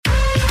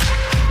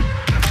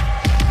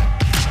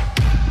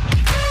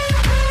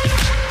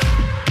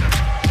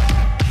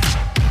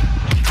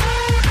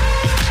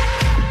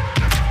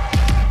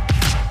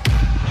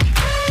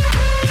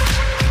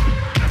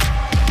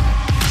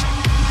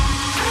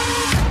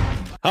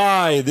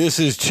Hi, this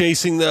is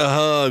Chasing the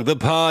Hug, the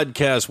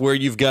podcast where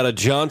you've got a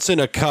Johnson,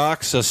 a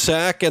Cox, a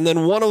Sack, and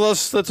then one of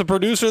us that's a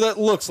producer that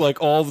looks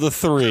like all of the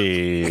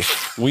three.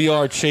 We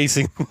are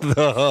Chasing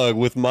the Hug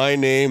with my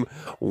name,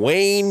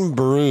 Wayne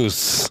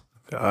Bruce.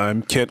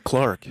 I'm Kent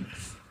Clark.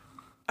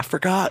 I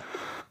forgot.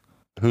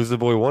 Who's the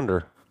boy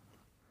wonder?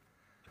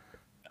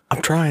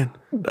 I'm trying.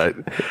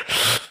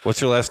 What's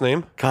your last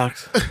name?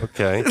 Cox.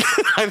 Okay.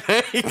 I'm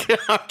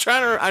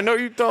trying to. I know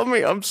you told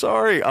me. I'm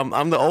sorry.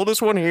 I'm the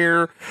oldest one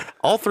here.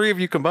 All three of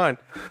you combined.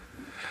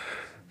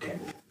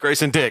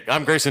 Grayson Dick.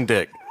 I'm Grayson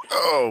Dick.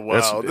 Oh,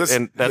 wow.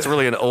 That's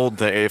really an old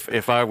thing.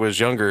 If I was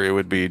younger, it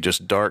would be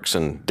just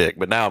Darkson Dick.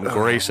 But now I'm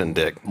Grayson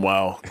Dick.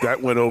 Wow.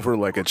 That went over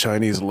like a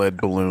Chinese lead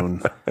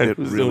balloon. It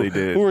really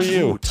did. Who are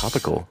you? Ooh,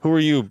 topical. Who are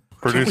you?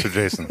 Producer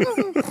Jason.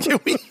 Can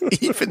we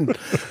even?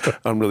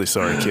 I'm really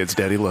sorry, kids.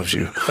 Daddy loves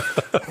you.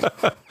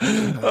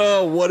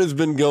 Oh, what has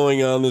been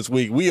going on this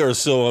week? We are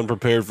so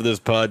unprepared for this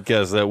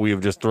podcast that we have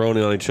just thrown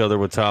in on each other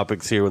with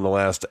topics here in the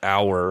last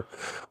hour.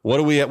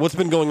 What's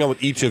been going on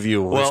with each of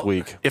you this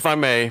week? If I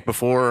may,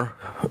 before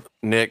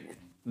Nick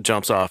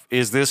jumps off,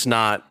 is this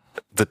not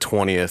the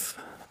 20th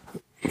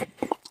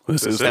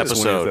This is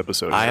episode? 20th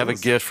episode. I have a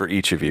gift for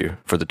each of you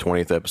for the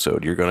 20th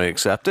episode. You're going to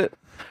accept it?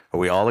 Are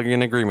we all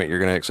in agreement you're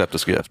going to accept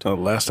this gift?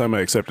 Last time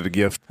I accepted a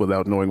gift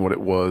without knowing what it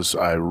was,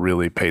 I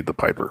really paid the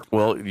piper.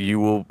 Well, you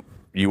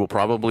will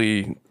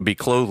probably be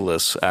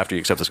clothless after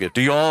you accept this gift.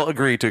 Do you all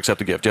agree to accept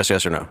the gift?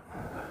 Yes or no?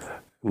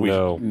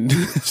 No.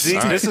 See,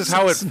 this is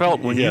how it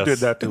felt when you did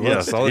that to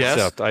us. Yes, I'll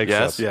accept. I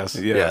accept.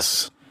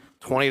 Yes.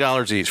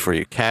 $20 each for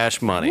you,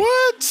 cash money.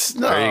 What?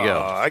 No, There you go.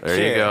 I There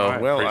can't. you go.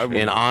 Well,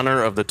 In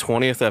honor of the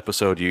 20th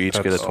episode, you each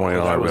get a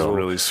 $20 that was bill.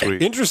 really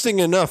sweet. Interesting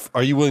enough,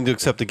 are you willing to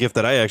accept the gift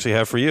that I actually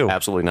have for you?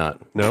 Absolutely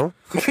not. No?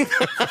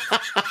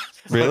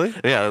 Really?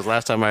 Yeah, it was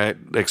last time I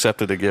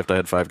accepted a gift. I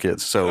had 5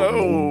 kids. So,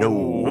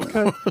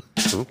 no.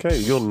 Okay,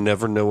 you'll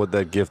never know what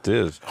that gift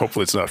is.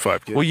 Hopefully, it's not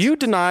 5 kids. Well, you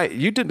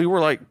were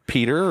like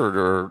Peter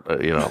or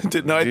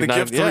Denied the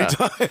gift 3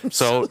 times.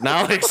 So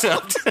now I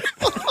accept.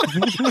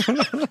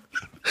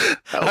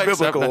 How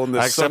biblical in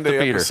I this accept the Sunday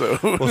Peter.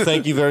 episode. Well,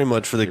 thank you very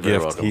much for the You're very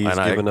gift. welcome. He's And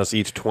I- given us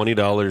each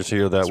 $20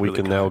 here that we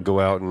can now go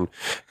out and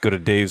go to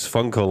Dave's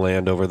Funko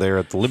Land over there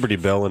at the Liberty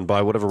Bell and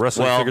buy whatever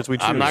wrestling Well, figures we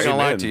choose. I'm not going to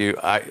lie Amen. to you.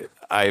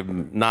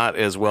 I'm not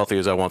as wealthy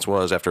as I once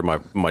was after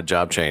my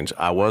job change.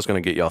 I was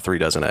going to get y'all 3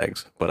 dozen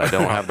eggs, but I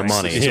don't have the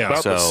money. Yeah.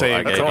 About So the same.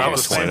 I gave It's you about the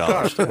same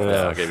 $20.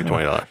 Yeah, I gave you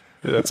 $20.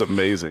 That's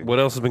amazing. What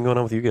else has been going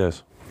on with you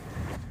guys?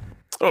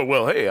 Oh,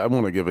 well, hey, I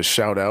want to give a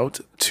shout out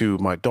to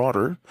my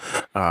daughter,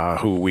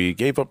 who we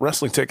gave up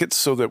wrestling tickets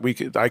so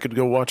that I could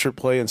go watch her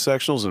play in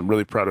sectionals, and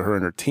really proud of her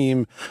and her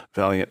team.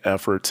 Valiant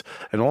effort.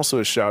 And also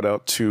a shout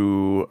out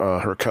to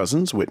her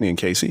cousins, Whitney and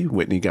Casey.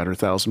 Whitney got her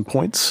 1,000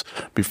 points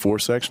before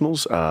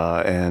sectionals,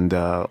 and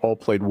all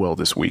played well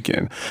this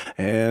weekend.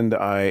 And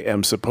I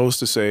am supposed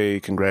to say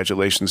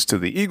congratulations to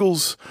the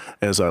Eagles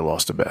as I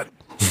lost a bet.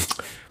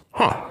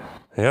 Huh.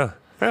 Yeah.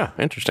 Yeah,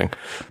 interesting.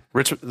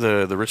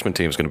 The Richmond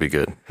team is going to be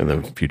good in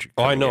the future.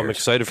 Oh, I know. I'm years.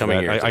 excited for Coming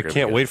that. years, I they're gonna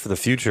can't be wait good. for the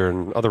future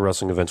and other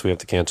wrestling events we have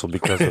to cancel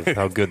because of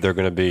how good they're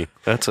going to be.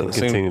 That's and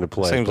continue to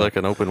play. Seems But- like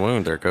an open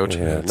wound there, Coach.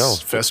 Yeah, no.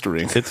 It's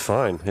festering. It's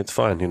fine. It's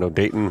fine. You know,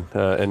 Dayton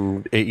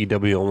and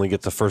AEW only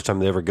gets the first time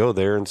they ever go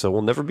there, and so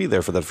we'll never be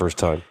there for that first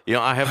time. You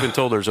know, I have been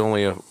told there's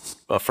only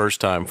a first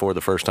time for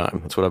the first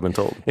time. That's what I've been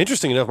told.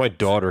 Interesting enough, my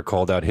daughter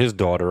called out his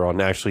daughter on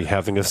actually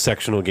having a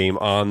sectional game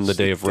on the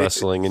day of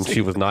wrestling, and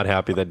she was not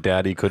happy that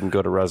Daddy couldn't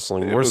go to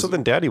wrestling. More so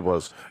than Daddy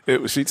was.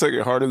 She took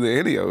it harder than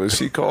any of us.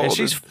 She called. And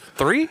she's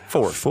 3?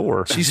 4.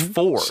 4. She's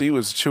 4. She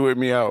was chewing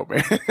me out,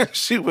 man.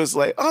 She was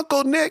like,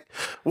 Uncle Nick,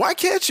 why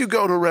can't you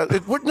go to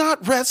wrestling? We're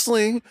not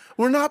wrestling.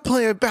 We're not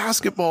playing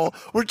basketball.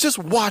 We're just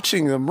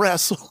watching them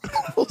wrestle.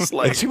 I was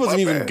like, And she wasn't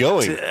my even man.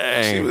 going.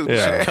 Dang. She was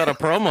Yeah. Cut a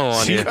promo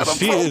on you.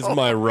 She is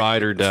my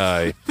ride or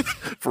die.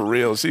 For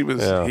real. She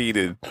was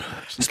heated.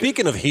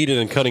 Speaking of heated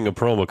and cutting a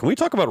promo, can we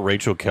talk about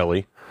Rachel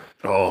Kelly?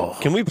 Oh,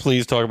 Can we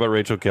please talk about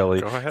Rachel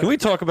Kelly? Go ahead. Can we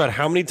talk about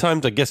how many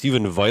times I guess you've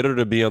invited her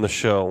to be on the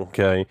show?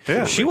 Okay.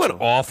 Yeah, She went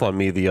off on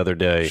me the other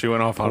day. She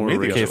went off on me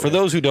the Okay, other for day.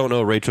 those who don't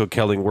know, Rachel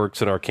Kelly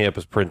works at our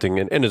campus printing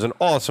and is an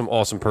awesome,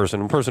 awesome person.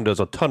 And person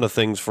does a ton of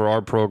things for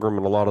our program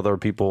and a lot of other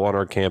people on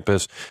our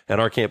campus. And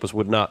our campus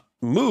would not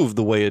move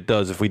the way it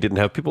does if we didn't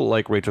have people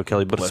like Rachel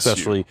Kelly, but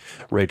especially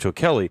Rachel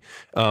Kelly.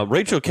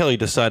 Rachel Kelly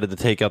decided to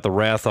take out the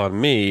wrath on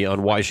me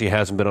on why she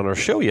hasn't been on our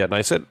show yet. And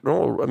I said,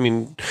 no, I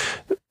mean,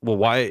 well,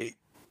 why?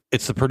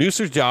 It's the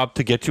producer's job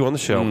to get you on the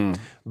show.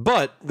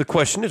 But the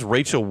question is,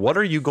 Rachel, what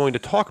are you going to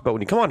talk about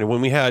when you come on here?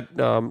 When we had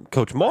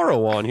Coach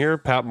Morrow on here,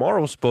 Pat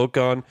Morrow spoke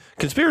on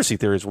conspiracy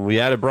theories. When we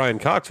added Brian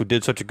Cox, who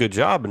did such a good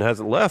job and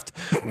hasn't left,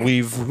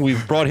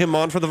 we've brought him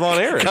on for the Von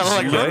Erichs. Kind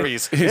of like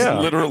herpes. he's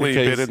literally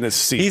because been in this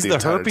seat. He's the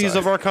entire herpes time.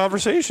 of our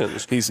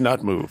conversations. He's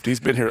not moved. He's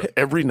been here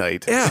every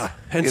night. Yeah,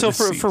 and in so the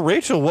for seat.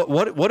 Rachel,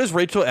 what is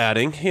Rachel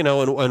adding? You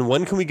know, and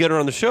when can we get her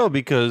on the show?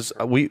 Because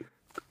we.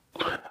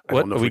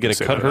 What know are if we we going can to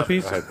say cut that.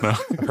 herpes?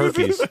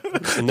 Herpes,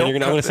 and then I'm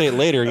going to say it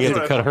later. And you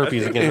have to cut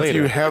herpes again If later.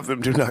 you have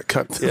them, do not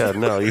cut them. Yeah,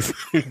 no, you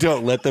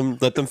don't let them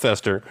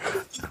fester.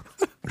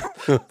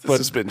 This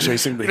has been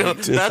chasing the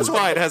heat. That's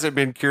why it hasn't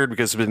been cured,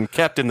 because it's been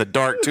kept in the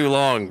dark too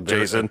long,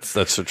 Jason.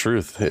 That's the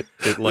truth. It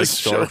This likes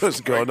show dark.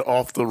 has gone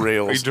off the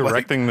rails. Are you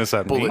directing this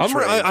at me? bullet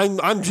train.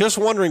 I'm just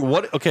wondering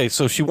what. Okay,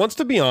 so she wants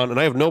to be on, and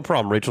I have no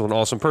problem. Rachel's an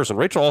awesome person.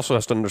 Rachel also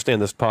has to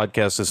understand this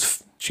podcast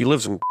is. She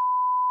lives in.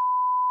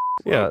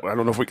 Yeah, I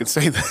don't know if we can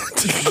say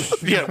that.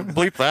 Yeah,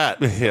 bleep that.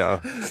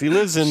 yeah. She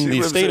lives in the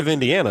lives state in- of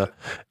Indiana,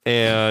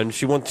 and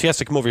she has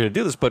to come over here to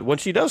do this. But when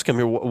she does come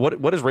here,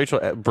 what is Rachel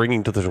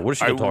bringing to the show? What is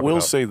she I going to talk will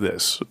about? say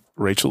this.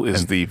 Rachel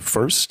is the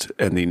first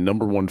and the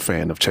number one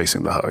fan of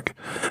Chasing the Hug.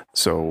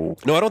 So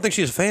No, I don't think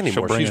she's a fan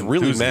anymore. bring She's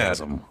really mad.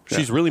 enthusiasm.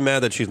 She's really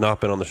mad that she's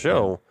not been on the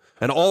show.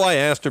 And all I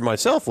asked her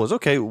myself was,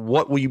 okay,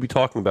 what will you be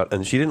talking about?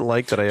 And she didn't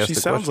like that I asked she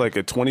the sounds question. like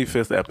a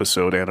 25th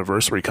episode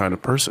anniversary kind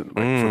of person. Like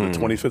for the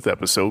 25th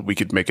episode, we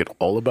could make it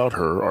all about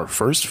her, our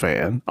first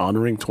fan,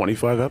 honoring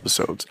 25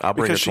 episodes. I'll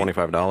bring Because you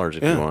 $25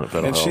 if you want. If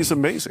that'll and help. she's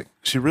amazing.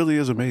 She really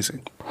is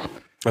amazing.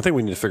 I think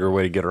we need to figure a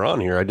way to get her on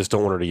here. I just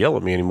don't want her to yell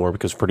at me anymore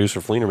because producer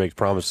Fleener makes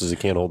promises he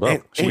can't hold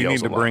up. She We yells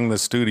need to a lot. bring the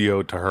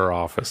studio to her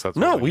office. That's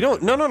No, what we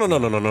don't.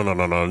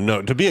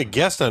 No. To be a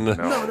guest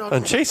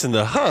on Chasing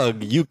the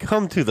Hug, you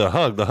come to the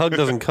hug. The hug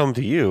doesn't come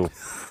to you.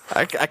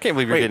 I can't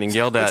believe you're getting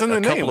yelled at it's in the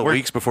a couple name. of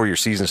weeks before your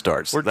season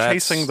starts. We're That's-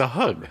 chasing the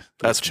hug.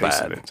 That's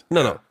Chasing bad. it.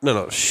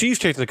 No. She's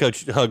chasing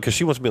the hug because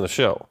she wants to be on the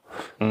show.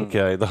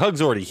 Okay, the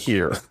hug's already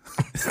here.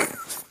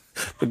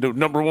 The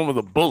number one with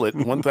a bullet,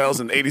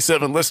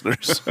 1,087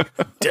 listeners.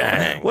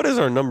 Dang. What is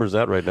our numbers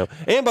at right now?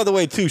 And by the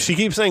way, too, she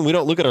keeps saying we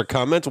don't look at our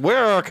comments. Where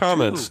are our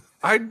comments?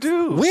 I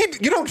do.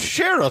 You don't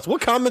share us.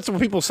 What comments are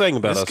people saying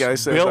about This us? guy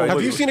says, Bill, I have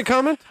look- you seen a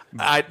comment?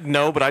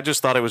 No, but I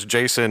just thought it was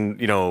Jason,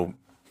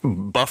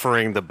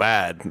 buffering the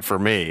bad for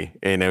me,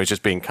 and it was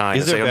just being kind.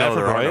 Is and it saying, bad no, for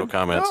there are Brian? no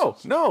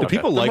comments. No. Do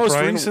people the like most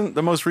Brian? recent?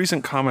 The most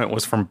recent comment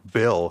was from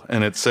Bill,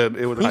 and it said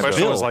the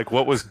question Bill? was like,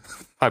 "What was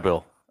Hi,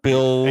 Bill.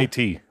 Bill. AT?"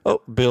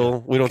 Oh,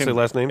 Bill. We don't say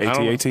last name. I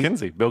don't know. AT-AT?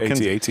 Kinsey. Bill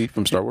Kinsey. AT-AT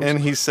from Star Wars. And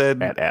he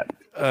said, At.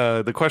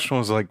 The question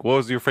was like, "What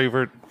was your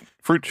favorite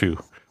fruit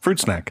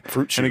snack?"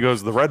 Fruit chew. And he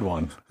goes, "The red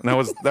one." And that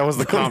was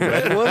the comment.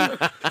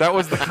 That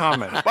was the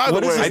comment. By the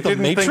What is way, this, I the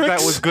didn't think that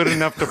Matrix? was good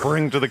enough to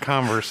bring to the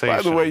conversation.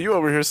 by the way, you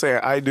over here saying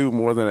I do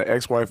more than an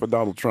ex-wife of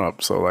Donald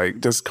Trump. So like,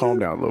 just calm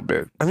down a little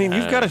bit. I mean,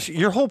 you've got to.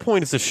 Your whole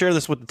point is to share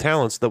this with the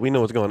talents that we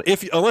know what's going on.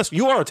 Unless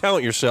you are a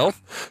talent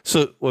yourself.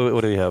 So what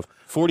do you have?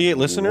 48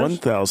 listeners.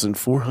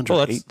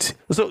 1,408.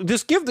 So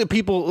just give the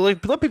people,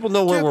 let people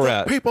know where Give we're the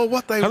at. people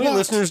what they How many want.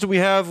 listeners do we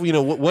have?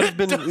 What has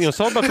been?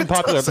 Talk about some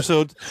popular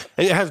episodes.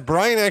 And has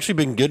Brian actually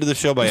been good to the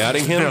show by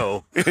adding him?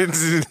 No,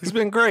 it's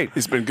been great.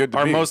 It's been good to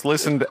Our me. most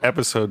listened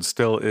episode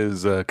still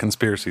is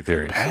conspiracy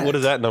theories. What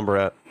is that number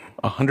at?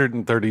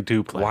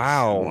 132 plays.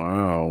 Wow.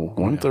 Wow,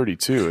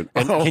 132.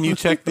 And can you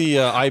check the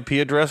IP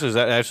address? Is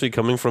that actually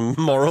coming from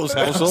Morrow's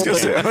household?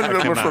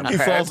 Number from He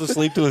Pat. falls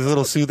asleep to his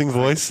little soothing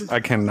voice. I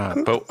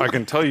cannot, but I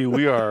can tell you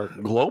we are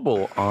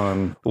global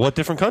on What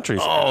different countries?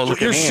 Oh, look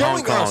You're at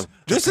showing Hong us. Kong.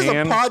 This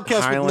Japan, is a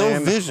podcast Thailand, with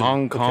no vision.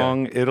 Hong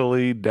Kong,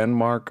 Italy,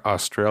 Denmark,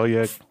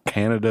 Australia,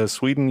 Canada,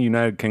 Sweden,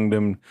 United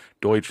Kingdom,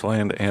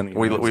 Deutschland, and the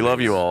We United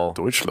love you States. all.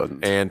 Deutschland.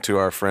 And to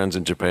our friends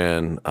in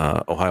Japan,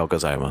 Ohio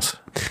gozaimasu.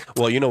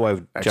 Well, you know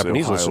why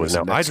Japanese Ohio listeners is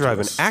now. I next to drive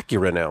an us.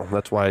 Acura now.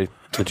 That's why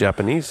the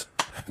Japanese.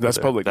 That's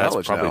public That's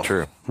knowledge probably now.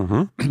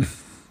 true.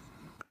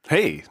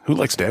 Hey, who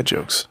likes dad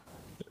jokes?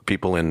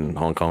 People in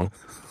Hong Kong.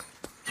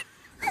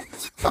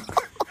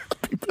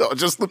 No,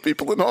 just the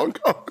people in Hong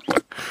Kong.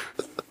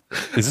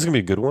 Is this gonna be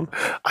a good one?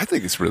 I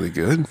think it's really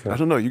good. I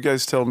don't know. You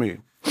guys tell me.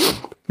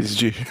 Did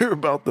you hear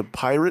about the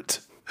pirate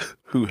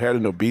who had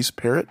an obese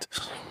parrot?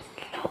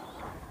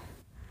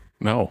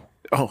 No.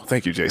 Oh,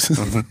 thank you,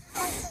 Jason.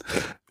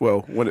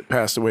 Well, when it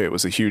passed away, it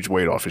was a huge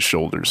weight off his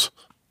shoulders.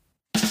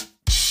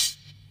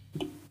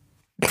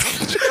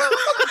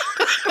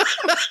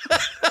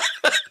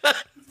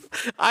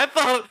 I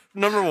thought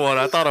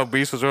I thought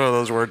obese was one of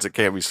those words that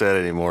can't be said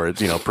anymore.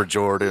 It's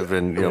pejorative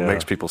and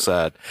makes people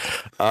sad.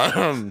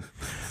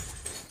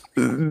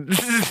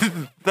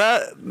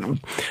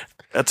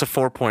 That's a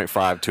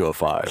 4.5 to a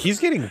 5. He's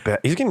getting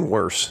he's getting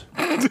worse.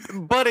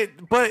 But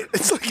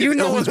it's like you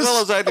know as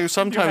well as I do.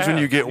 Sometimes when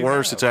you get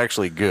worse, it's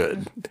actually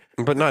good.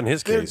 But not in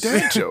his They're case.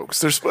 dad jokes.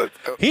 They're split.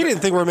 He didn't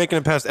think we were making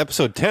it past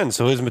episode 10,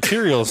 so his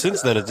material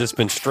since then has just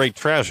been straight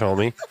trash,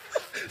 homie.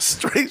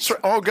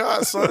 Oh,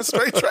 God, son.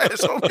 Straight trash,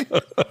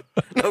 homie.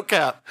 No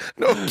cap.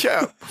 No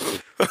cap.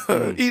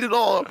 Eat it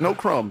all up. No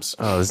crumbs.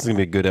 Oh, this is going to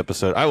be a good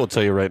episode. I will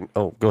tell you right.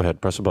 Oh, go ahead.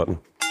 Press a button.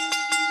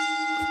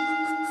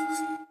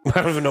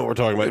 I don't even know what we're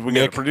talking about. We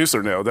got a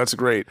producer now. That's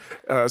great.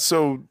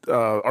 So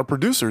our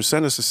producers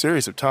sent us a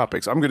series of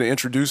topics. I'm going to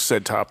introduce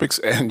said topics,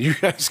 and you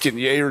guys can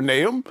yay or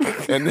nay them,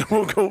 and then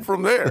we'll go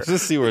from there. Let's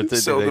just see where it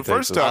So the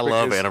first I topic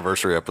love is,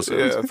 anniversary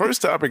episodes. yeah,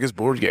 first topic is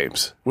board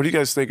games. What do you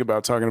guys think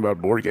about talking about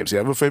board games? You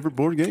have a favorite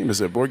board game? Is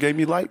there a board game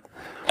you like?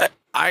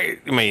 I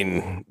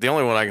mean, the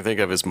only one I can think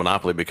of is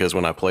Monopoly because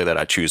when I play that,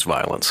 I choose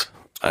violence.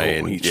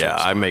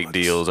 I make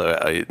deals.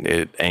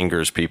 It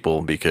angers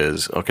people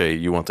because, okay,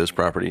 you want this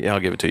property? Yeah, I'll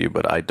give it to you,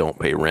 but I don't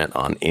pay rent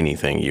on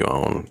anything you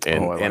own.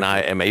 And I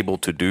am able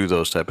to do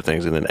those type of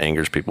things, and it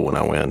angers people when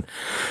I win.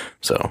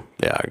 So,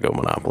 yeah, I go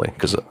Monopoly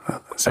because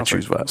I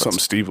choose violence. Something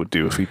Steve would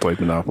do if he played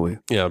Monopoly.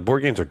 Yeah,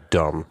 board games are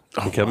dumb.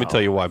 Okay, let me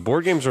tell you why.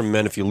 Board games are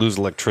meant if you lose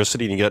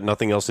electricity and you got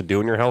nothing else to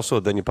do in your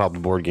household, then you pop a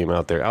board game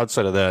out there.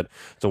 Outside of that,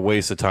 it's a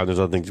waste of time. There's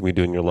other things we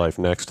do in your life.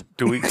 Next.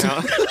 Do we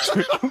count?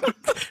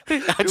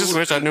 I just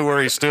wish I knew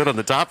where he stood on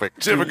the topic.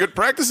 Did you have a good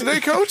practice today,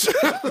 Coach?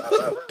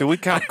 Do we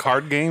count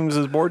card games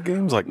as board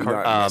games? Like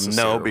card?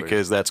 No,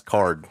 because that's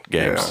card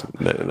games.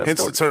 Yeah.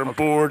 Hence the term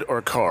board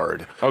or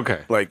card.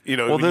 Okay. Like,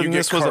 well, then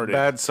this was a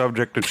bad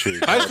subject to choose.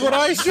 That's what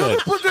I said.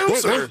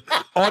 Producer.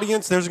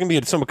 Audience, there's going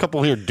to be a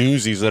couple here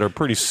doozies that are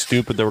pretty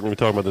stupid that we're going to be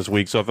talking about this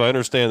week. So if I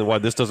understand why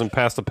this doesn't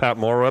pass the Pat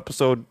Morrow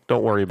episode,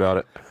 don't worry about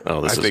it.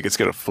 Oh, I think it's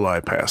going to fly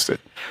past it.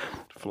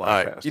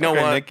 You know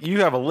what? Nick, you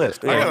have a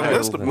list. I got a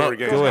list of board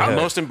games. Go ahead.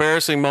 Most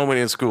embarrassing moment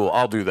in school.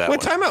 I'll do that. Wait,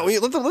 one. time out.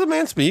 Let the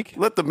man speak.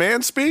 Let the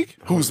man speak?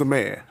 Who's the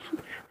man?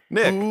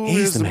 Nick.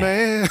 He's the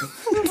man.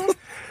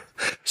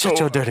 Shut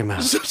your dirty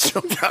mouth.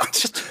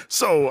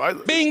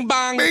 So Bing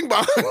bong. Bing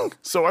bong.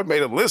 So I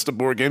made a list of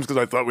board games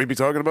because I thought we'd be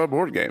talking about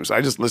board games.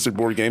 I just listed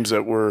board games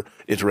that were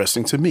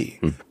interesting to me,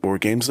 board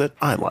games that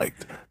I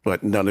liked,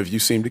 but none of you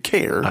seem to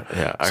care.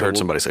 I heard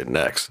somebody say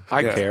next.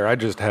 I care. I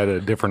just had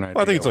a different idea.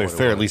 Well, I think it's only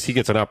fair. At least he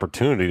gets an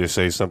opportunity to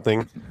say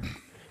something.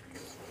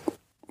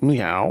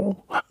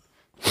 Meow.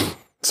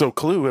 So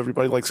Clue,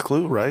 everybody likes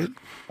Clue, right?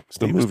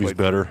 The movie's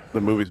better.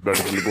 The movie's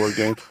better than the board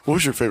game. What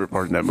was your favorite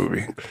part in that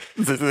movie?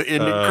 The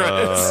ending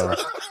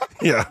credits.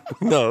 Yeah.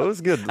 No, it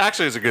was good.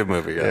 Actually, it's a good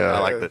movie. Yeah, I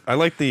liked it. I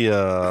like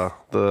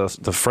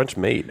the French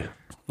Maid.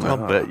 I'll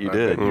bet you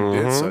did. You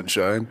did,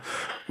 Sunshine.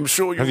 I'm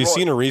sure you Have you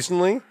seen her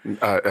recently?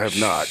 I have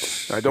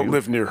not. I don't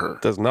live near her.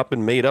 Has not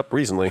been made up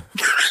recently.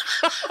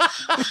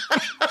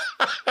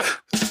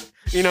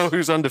 You know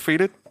who's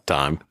undefeated?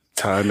 Time.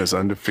 Time is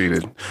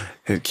undefeated.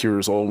 It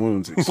cures all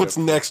wounds. What's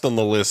next on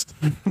the list?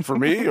 For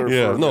me or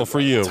Yeah, no, for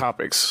you.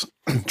 Topics.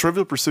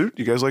 Trivial Pursuit.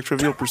 You guys like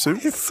Trivial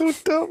Pursuit? It's so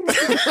dumb.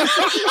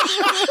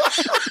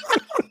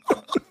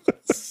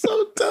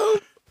 So dumb.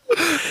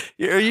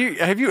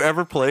 Have you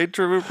ever played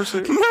Trivial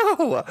Pursuit?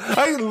 No.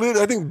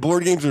 I think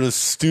board games are the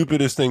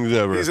stupidest things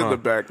ever. He's in the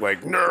back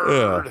like,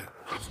 nerd. Yeah.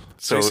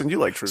 So, Jason, you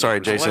like Trivial Sorry,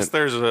 Pursuit. Jason. Unless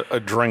there's a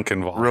drink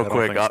involved. Real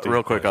quick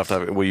off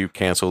topic. Will you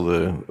cancel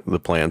the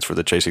plans for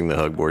the Chasing the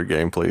Hug board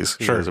game, please?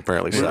 Sure. Because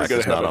apparently We're Zach going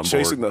is to have not a on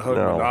Chasing board. the Hug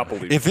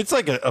Monopoly. If it's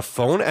like a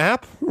phone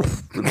app,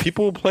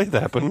 people will play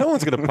that, but no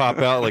one's going to pop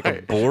out like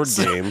a board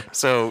game.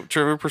 So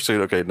Trivial Pursuit.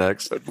 Okay,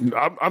 next.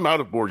 I'm out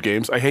of board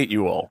games. I hate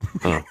you all.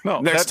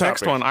 No, Next that next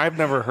topic. one I've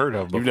never heard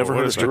of before. You've never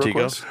heard of Stratego?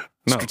 HeroQuest?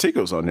 No.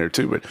 Stratego's on there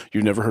too, but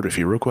you've never heard of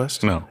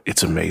HeroQuest? No.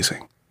 It's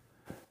amazing.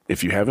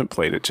 If you haven't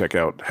played it, check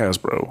out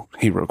Hasbro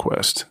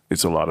HeroQuest.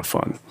 It's a lot of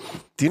fun.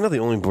 Do you know the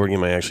only board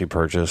game I actually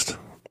purchased?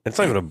 It's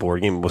not even a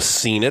board game. It was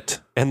Seen It.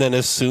 And then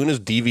as soon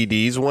as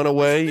DVDs went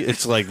away,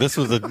 it's like this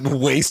was a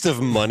waste of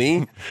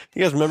money.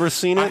 You guys remember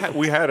Seen It?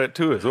 We had it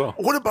too as well.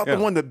 What about the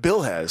one that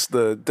Bill has,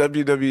 the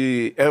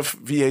WWF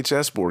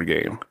VHS board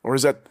game? Or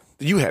is that,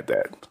 you had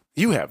that?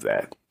 You have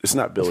that. It's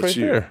not Bill, it's right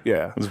you. there.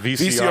 Yeah. It's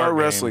VCR game.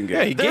 wrestling game.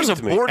 Yeah, he There's gave it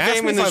a to me. board Ask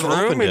game me in if this I've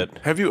room opened and- it.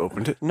 Have you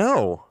opened it?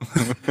 No.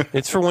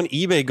 It's for when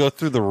eBay goes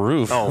through the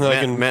roof. Oh,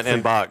 I can- mint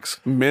in box.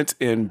 Mint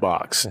in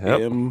box.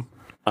 Yep.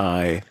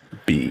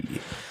 M-I-B.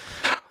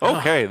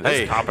 Okay, this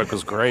Hey. topic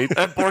was great.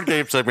 That board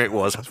game segment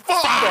was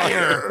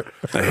fire.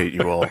 I hate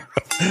you all.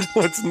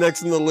 What's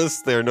next in the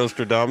list there,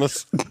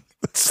 Nostradamus?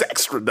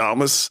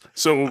 Sextradamus.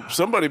 So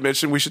somebody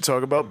mentioned we should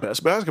talk about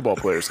best basketball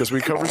players because we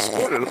covered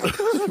sport,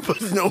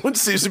 but no one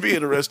seems to be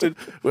interested.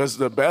 As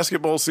the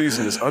basketball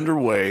season is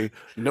underway,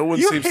 no one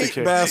You seems to hate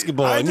care.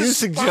 basketball, I and you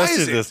despise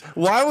suggested it. this.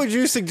 Why would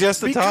you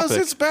suggest the Because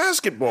topic? it's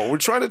basketball. We're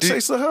trying to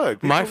chase the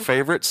hug. My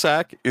favorite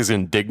sack is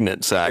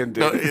indignant sack. And,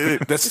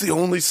 that's the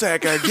only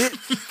sack I get.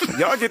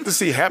 Y'all get to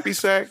see happy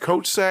sack,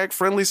 coach sack,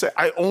 friendly sack.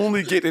 I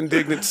only get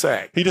indignant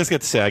sack. He just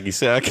gets saggy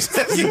sack.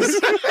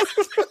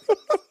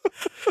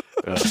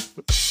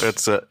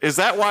 It's is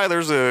that why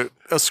there's a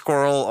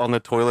squirrel on the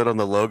toilet on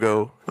the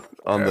logo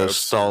on the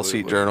stall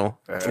seat journal?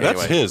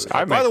 That's his.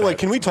 I By make the way, that.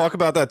 can we talk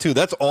about that too?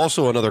 That's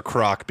also another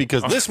crock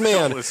because this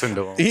man, listen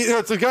to him.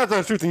 That's the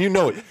God's truth, and you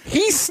know it.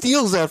 He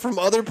steals that from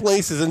other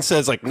places and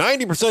says like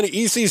 90% of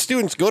EC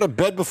students go to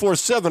bed before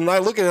 7. And I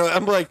look at it,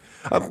 I'm like,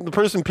 the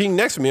person peeing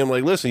next to me, I'm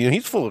like, listen,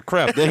 he's full of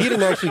crap. He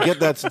didn't actually get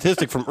that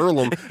statistic from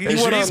Earlham. He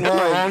went He's in the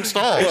online. wrong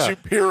stall. Yeah.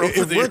 Superior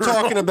for If the we're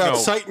talking about No.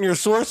 citing your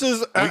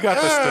sources, We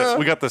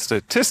got the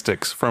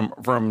statistics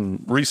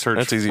from research.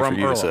 That's easy from for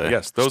you to Earlham. say.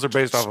 Yes, those are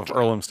based off of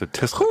Earlham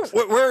statistics.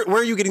 where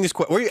are you getting these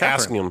questions? Where are you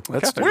asking him?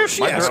 Where is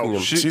she asking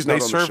him? She's they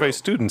not on the survey show.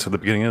 students at the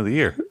beginning of the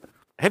year.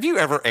 Have you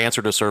ever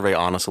answered a survey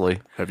honestly?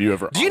 Have you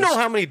ever? Do you know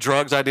how many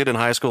drugs I did in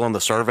high school on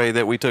the survey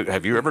that we took?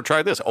 Have you ever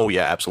tried this? Oh,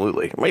 yeah,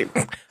 absolutely. Wait,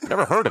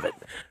 never heard of it.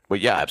 But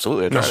yeah,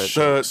 absolutely. I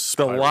tried it.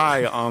 The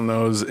lie on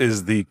those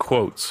is the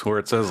quotes where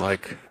it says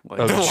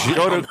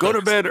go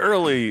to bed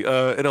early.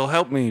 It'll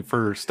help me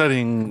for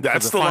studying.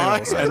 That's for the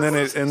lie? finals.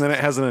 And then it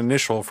has an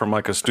initial from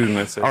like a student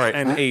that says, All right.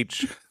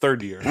 NH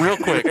third year. Real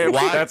quick,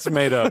 why That's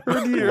made up.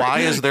 why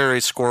is there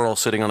a squirrel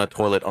sitting on a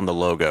toilet on the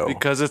logo?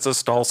 Because it's a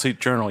stall seat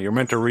journal. You're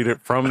meant to read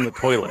it from the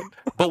toilet.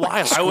 But why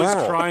a I squirrel?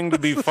 was trying to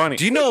be funny.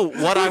 Do you know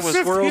what I was?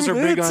 Squirrels are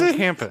big on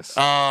campus.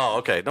 Oh,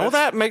 okay. No,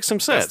 that makes some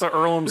sense. That's the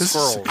Earlham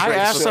squirrel. I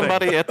asked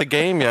somebody at the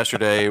game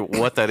yesterday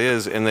what that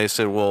is, and they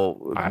said, "Well,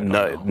 and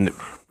then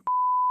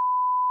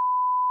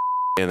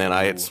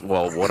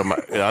what am I?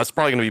 That's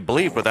probably going to be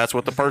bleep, but that's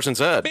what the person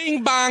said.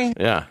 Bing bong.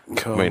 Yeah,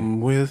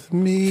 Come with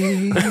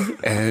me,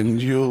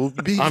 and you'll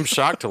be. I'm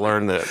shocked to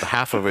learn that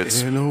half of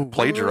it's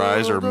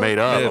plagiarized or made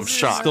up. I'm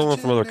shocked. Stolen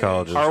from other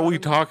colleges. Are we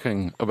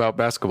talking about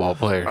basketball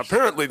players?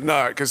 Apparently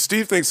not, because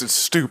Steve thinks it's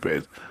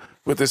stupid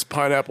with this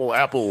pineapple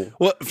apple.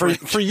 Well,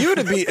 for you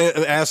to be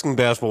asking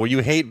basketball, you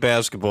hate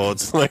basketball.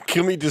 It's like,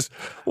 can we just?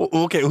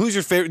 Okay, who's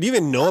your favorite? Do you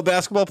even know a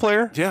basketball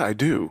player? Yeah, I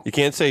do. You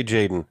can't say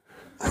Jaden.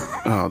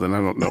 Oh, then I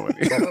don't know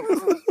any.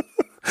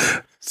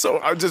 So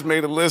I just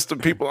made a list of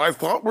people I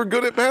thought were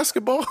good at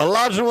basketball.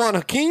 Elijah Wan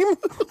Hakeem,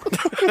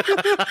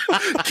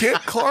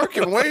 Kent Clark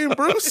and Wayne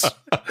Bruce.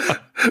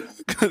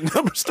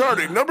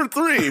 Number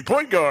 3,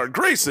 point guard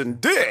Grayson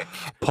Dick.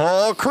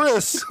 Paul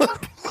Chris.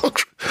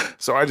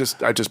 So I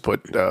just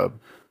put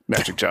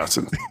Magic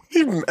Johnson.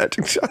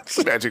 Magic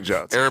Johnson. Magic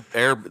Johnson.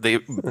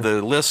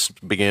 The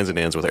list begins and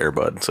ends with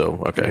Airbud.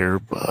 So okay,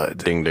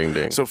 Airbud. Ding ding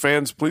ding. So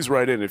fans, please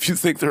write in if you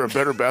think there are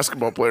better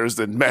basketball players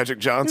than Magic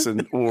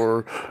Johnson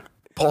or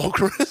Paul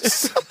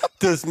Chris.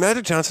 Does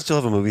Magic Johnson still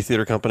have a movie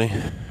theater company?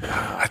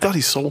 I thought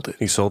he sold it.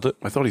 He sold it?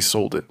 I thought he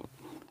sold it.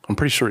 I'm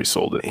pretty sure he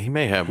sold it. He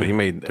may have, but he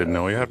made Didn't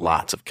know he had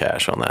lots of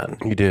cash on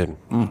that. He did.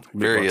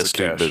 Very lots of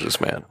astute cash.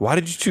 businessman. Why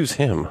did you choose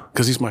him?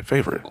 Because he's my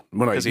favorite.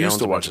 When I Because he used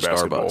owns to a watch bunch of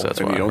basketball, Starbucks, that's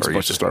and why. he owns a Or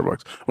bunch of used to.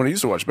 Starbucks. When I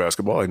used to watch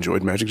basketball, I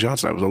enjoyed Magic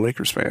Johnson. I was a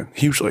Lakers fan,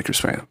 huge Lakers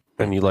fan.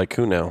 And you like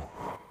who now?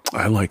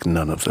 I like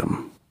none of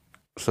them.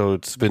 So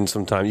it's been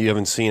some time. You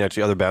haven't seen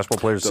actually other basketball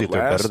players to see if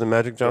they're better than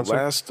Magic Johnson?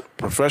 The last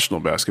professional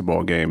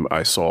basketball game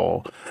I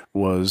saw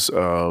was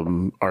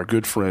our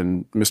good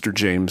friend, Mr.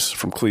 James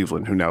from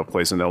Cleveland, who now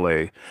plays in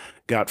L.A.,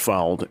 got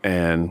fouled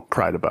and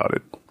cried about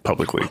it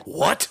publicly.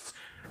 What?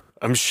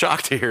 I'm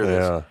shocked to hear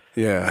this.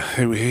 Yeah.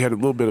 Yeah, he had a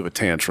little bit of a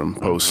tantrum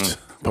post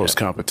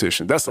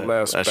competition. That's the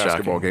last That's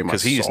basketball shocking game I saw.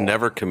 because he's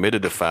never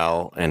committed to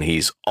foul and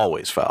he's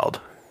always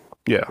fouled.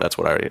 Yeah, That's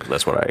what I.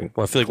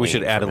 Well, I feel like we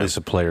should add at least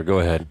a player. Go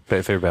ahead.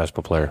 Favorite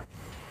basketball player.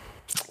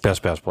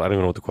 Best basketball. I don't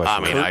even know what the question I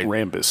mean, is. Kurt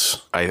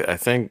Rambis. I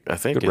think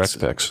Good it's.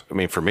 rec picks. I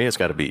mean, for me, it's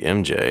got to be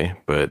MJ,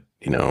 but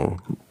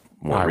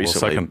more I will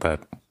recently, second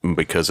that.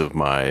 because of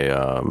my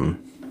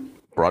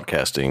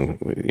broadcasting.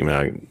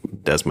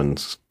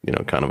 Desmond's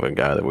kind of a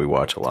guy that we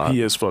watch a lot.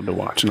 He is fun to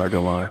watch, not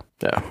gonna lie.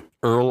 Yeah.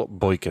 Earl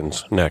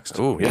Boykins. Next.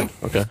 Oh yeah.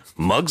 Okay.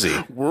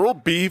 Muggsy.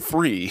 World be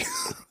free.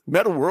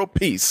 Meta world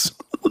peace.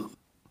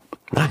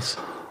 Nice.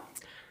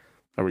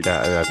 Are we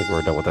Yeah, I think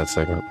we're done with that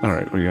segment. All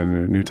right, we got a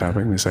new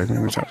topic, new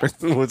segment, new topic.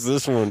 What's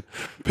this one?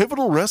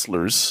 Pivotal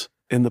wrestlers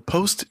in the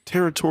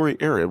post-territory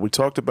era. We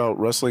talked about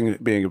wrestling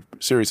being a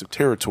series of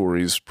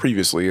territories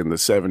previously in the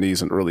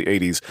 70s and early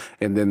 80s,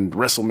 and then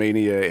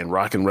WrestleMania and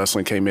Rock and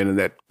Wrestling came in,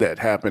 and that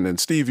happened. And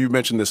Steve, you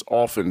mentioned this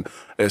often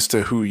as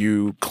to who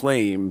you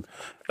claim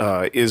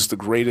is the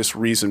greatest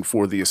reason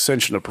for the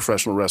ascension of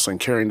professional wrestling,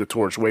 carrying the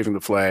torch, waving the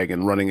flag,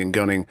 and running and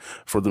gunning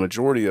for the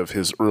majority of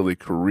his early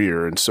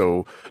career. And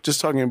so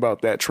just talking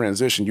about that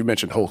transition, you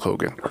mentioned Hulk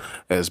Hogan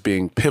as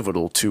being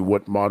pivotal to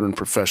what modern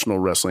professional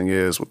wrestling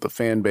is, with the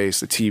fan base,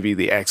 the TV,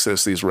 the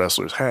access these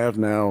wrestlers have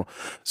now.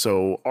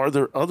 So are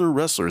there other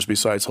wrestlers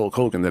besides Hulk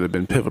Hogan that have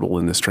been pivotal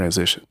in this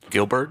transition?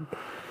 Gilbert.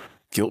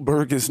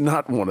 Gilbert is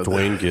not one of them.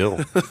 Dwayne Gill.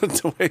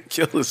 Dwayne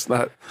Gill is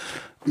not.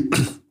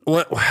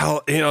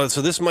 Well,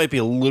 so this might be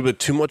a little bit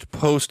too much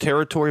post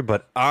territory,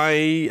 but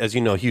I, as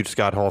you know, huge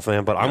Scott Hall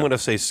fan, but I'm going to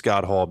say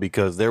Scott Hall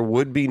because there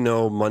would be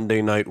no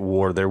Monday Night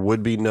War. There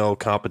would be no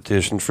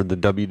competition for the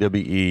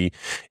WWE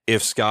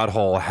if Scott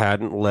Hall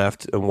hadn't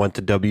left and went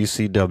to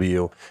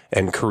WCW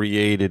and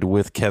created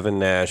with Kevin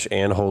Nash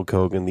and Hulk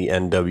Hogan the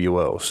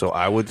NWO. So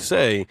I would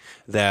say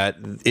that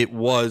it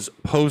was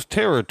post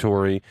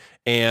territory.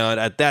 And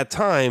at that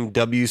time,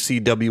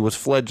 WCW was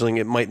fledgling.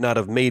 It might not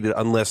have made it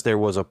unless there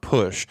was a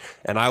push.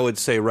 And I would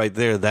say right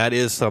there, that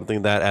is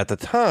something that at the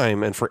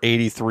time and for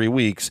 83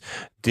 weeks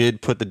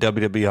did put the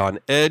WWE on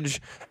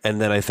edge. And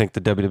then I think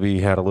the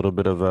WWE had a little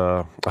bit of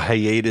a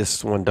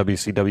hiatus when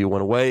WCW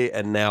went away.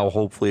 And now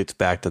hopefully it's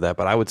back to that.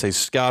 But I would say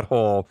Scott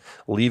Hall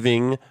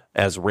leaving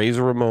as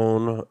Razor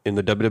Ramon in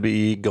the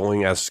WWE,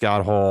 going as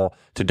Scott Hall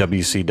to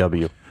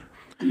WCW.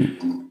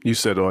 You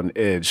said on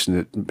edge, and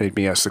it made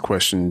me ask the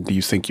question, do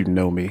you think you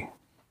know me?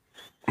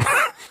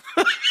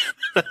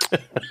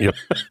 Yep.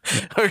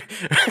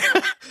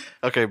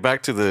 Okay,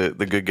 back to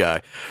the good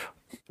guy.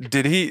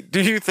 Do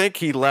you think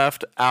he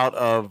left out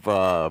of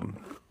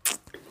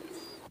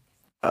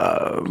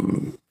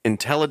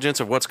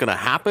intelligence of what's going to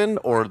happen,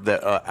 or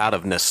out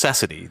of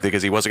necessity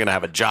because he wasn't going to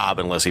have a job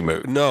unless he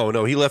moved?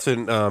 No, he left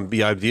in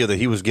the idea that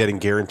he was getting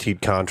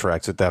guaranteed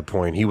contracts at that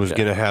point. He was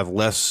going to have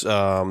less. There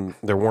weren't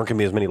going to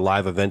be as many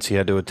live events he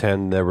had to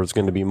attend. There was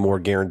going to be more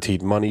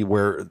guaranteed money,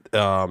 where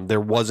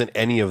there wasn't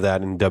any of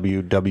that in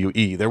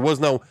WWE. There was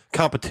no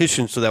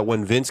competition, so that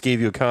when Vince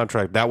gave you a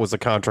contract, that was the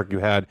contract you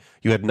had.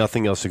 You had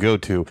nothing else to go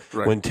to.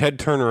 Right. When Ted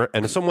Turner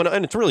and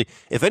it's really,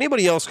 if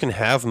anybody else can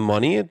have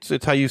money,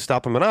 it's how you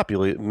stop a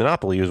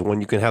monopoly is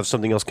when you can have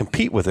something else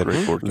compete with it.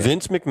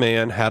 Vince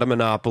McMahon had a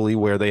monopoly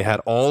where they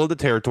had all of the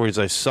territories.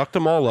 They sucked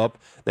them all up.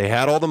 They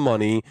had all the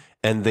money,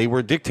 and they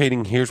were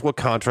dictating, here's what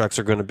contracts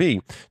are going to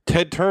be.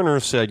 Ted Turner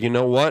said, you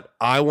know what?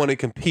 I want to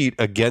compete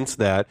against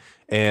that,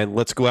 and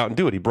let's go out and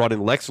do it. He brought in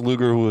Lex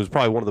Luger, who was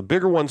probably one of the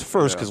bigger ones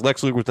first, because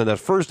Lex Luger was in that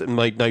first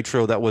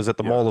Nitro that was at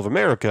the Mall of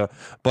America.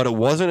 But it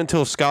wasn't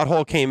until Scott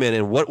Hall came in,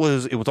 and it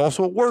was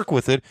also a work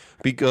with it,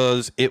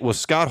 because it was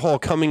Scott Hall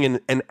coming in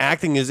and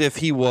acting as if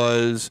he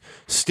was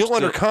still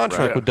under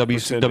contract with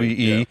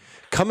WWE,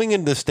 coming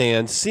into the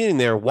stand, sitting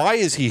there. Why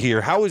is he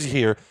here? How is he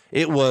here?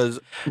 It was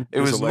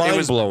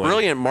mind-blowing.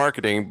 Brilliant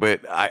marketing,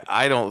 but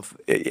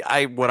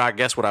what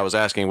I was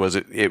asking was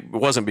it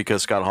wasn't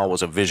because Scott Hall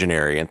was a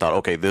visionary and thought,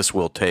 okay, this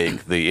will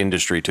take the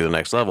industry to the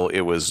next level.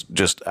 It was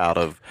just out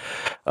of,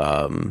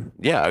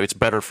 it's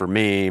better for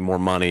me, more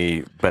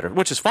money, better,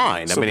 which is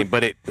fine.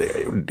 But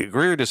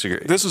agree or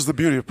disagree? This is the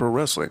beauty of pro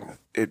wrestling.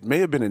 It may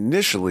have been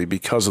initially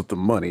because of the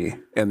money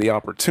and the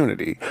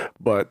opportunity,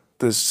 but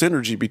the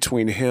synergy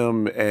between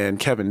him and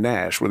Kevin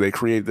Nash, where they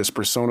created this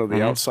persona of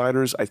the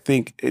outsiders, I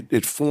think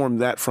it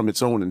formed that from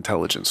its own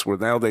intelligence, where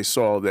now they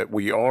saw that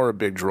we are a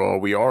big draw,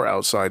 we are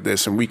outside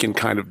this, and we can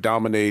kind of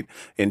dominate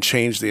and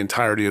change the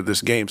entirety of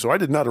this game. So I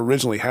did not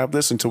originally have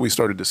this until we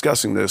started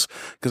discussing this,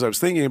 because I was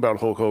thinking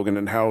about Hulk Hogan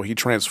and how he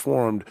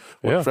transformed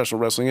what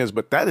professional wrestling is.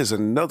 But that is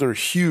another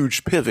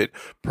huge pivot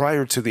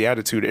prior to the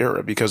Attitude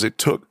Era, because it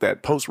took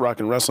that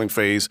post-Rock and Wrestling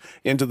phase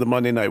into the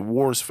Monday Night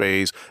Wars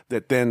phase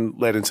that then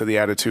led into the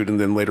Attitude and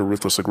then later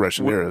Ruthless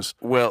Aggression eras.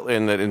 Well,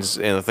 and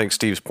I think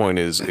Steve's point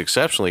is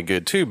exceptionally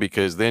good too,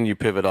 because then you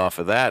pivot off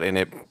of that and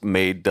it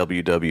made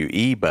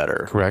WWE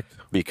better. Correct.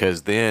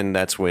 Because then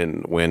that's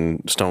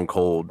when Stone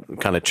Cold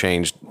kind of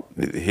changed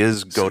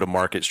his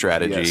go-to-market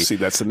strategy. Yeah, see,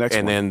 that's the next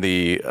and one. then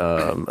the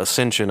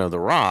ascension of The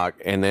Rock,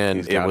 and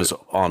then it was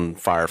on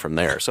fire from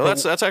there. So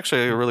that's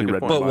actually a really good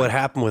point. But what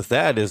happened with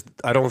that is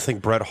I don't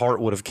think Bret Hart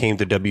would have came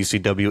to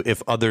WCW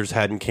if others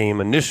hadn't came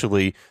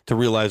initially to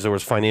realize there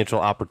was financial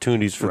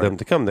opportunities for them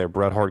to come there.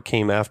 Bret Hart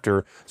came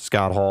after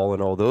Scott Hall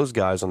and all those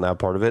guys on that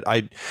part of it.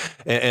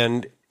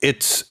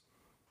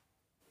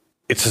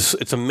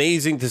 It's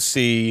amazing to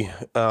see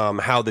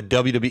how the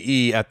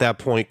WWE at that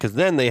point, because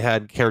then they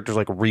had characters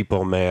like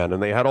Repo Man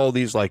and they had all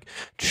these like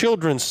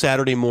children's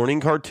Saturday morning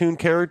cartoon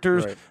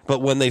characters. Right.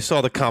 But when they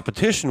saw the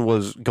competition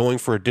was going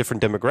for a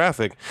different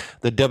demographic,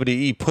 the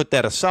WWE put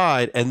that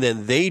aside and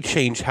then they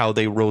changed how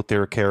they wrote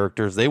their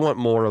characters. They want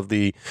more of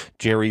the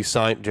Jerry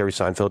Springer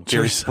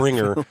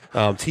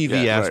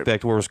TV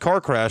aspect, where it was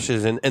car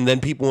crashes, and then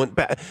people went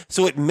back.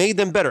 So it made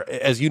them better.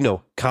 As you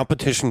know,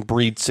 competition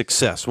breeds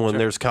success. When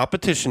there's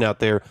competition out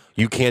there,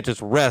 you can't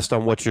just rest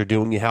on what you're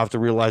doing. You have to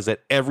realize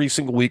that every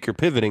single week you're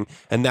pivoting,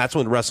 and that's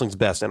when wrestling's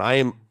best. And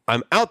I'm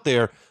out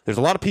there. There's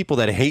a lot of people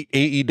that hate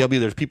AEW.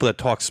 There's people that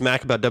talk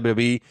smack about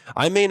WWE.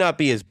 I may not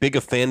be as big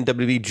a fan of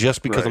WWE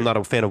just because I'm not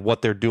a fan of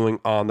what they're doing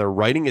on their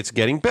writing. It's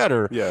getting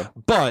better. Yeah.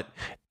 But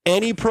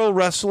any pro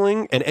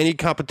wrestling and any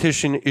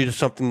competition is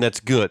something that's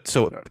good.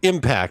 So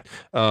Impact,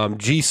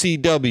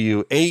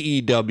 GCW,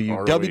 AEW,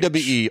 ROH.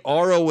 WWE,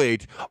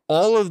 ROH,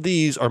 all of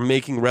these are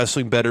making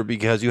wrestling better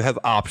because you have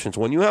options.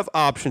 When you have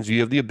options, you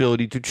have the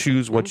ability to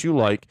choose what you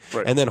like.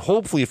 Right. And then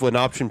hopefully if an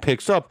option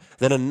picks up,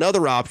 then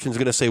another option is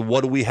going to say,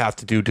 what do we have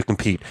to do to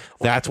compete?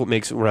 That's what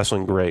makes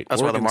wrestling great.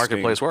 That's why the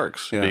marketplace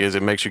works, because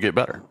it makes you get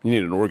better. You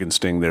need an organ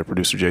sting there,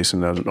 Producer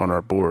Jason, on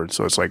our board.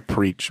 So it's like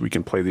preach. We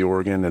can play the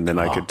organ, and then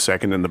I could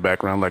second in the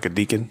background like a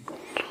deacon.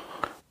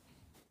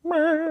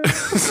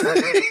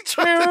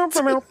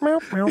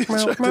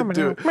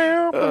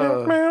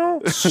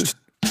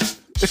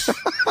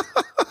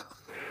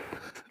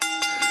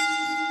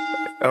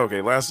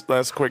 Okay,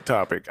 last quick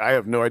topic. I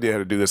have no idea how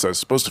to do this. I was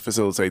supposed to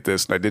facilitate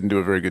this, and I didn't do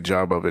a very good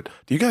job of it.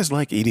 Do you guys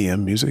like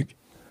EDM music?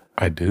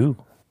 I do.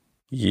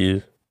 Yeah.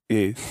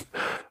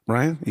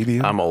 Ryan,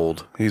 EDM? I'm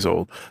old. He's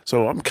old.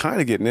 So I'm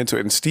kind of getting into it,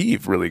 and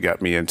Steve really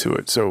got me into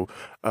it. So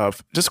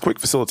just a quick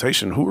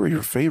facilitation. Who are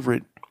your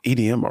favorite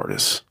EDM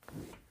artists?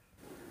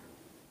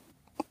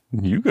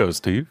 You go,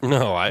 Steve.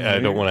 No, I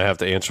don't want to have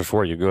to answer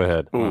for you. Go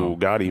ahead. Oh,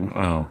 got him.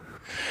 Oh.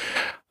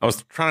 I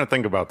was trying to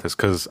think about this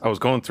because I was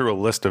going through a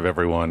list of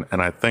everyone,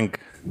 and I think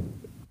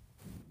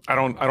I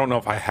don't know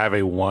if I have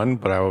a one,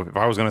 but if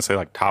I was going to say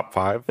like top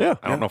five, I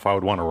don't know if I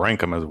would want to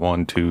rank them as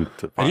 1, 2 to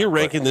 5. And you're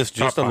ranking this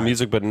just on the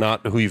music, but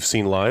not who you've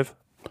seen live?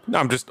 No,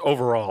 I'm just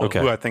overall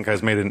who I think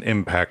has made an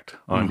impact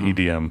on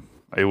EDM.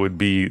 It would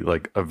be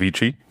like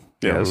Avicii.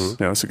 Yes.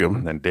 Yeah, that's a good one.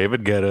 And then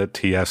David Guetta,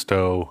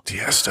 Tiesto.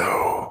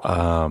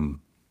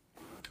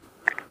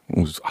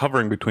 was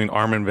hovering between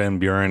Armin van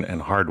Buuren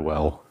and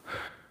Hardwell.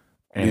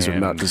 These are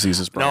not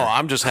diseases, Brian. No,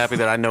 I'm just happy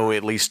that I know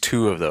at least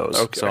 2 of those.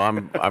 Okay. So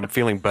I'm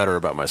feeling better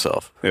about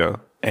myself. Yeah.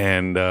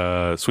 And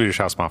Swedish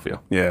House Mafia.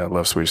 Yeah, I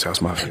love Swedish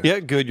House Mafia. Yeah,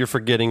 good. You're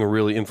forgetting a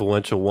really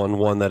influential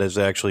one that is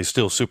actually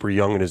still super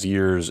young in his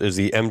years, is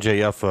the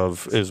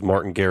MJF is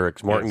Martin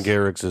Garrix. Martin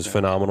Garrix is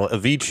phenomenal.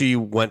 Avicii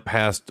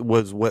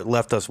was what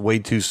left us way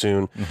too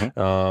soon.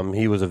 Mm-hmm.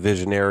 He was a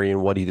visionary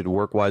in what he did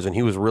work-wise, and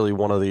he was really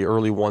one of the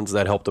early ones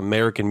that helped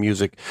American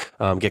music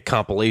get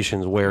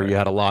compilations where you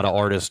had a lot of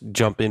artists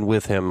jump in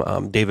with him.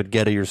 David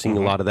Guetta, you're seeing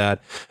a lot of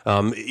that.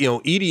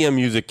 EDM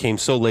music came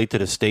so late to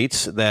the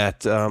States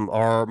that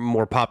our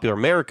more popular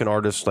American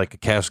artists like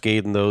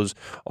Cascade and those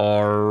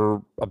are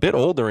a bit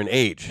older in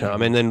age.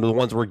 And then the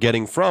ones we're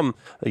getting from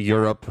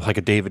Europe, like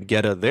a David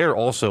Guetta, they're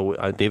also,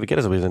 David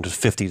Guetta's in his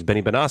 50s.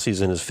 Benny Benassi's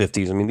in his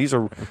 50s. I mean, these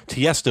are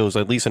Tiesto's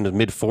at least in his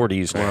mid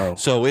 40s. Wow.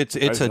 So it's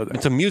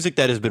a music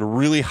that has been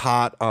really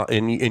hot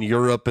in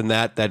Europe, and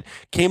that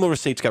came over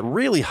States, got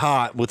really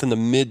hot within the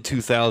mid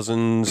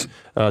 2000s,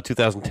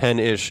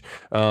 2010-ish,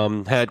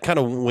 had kind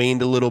of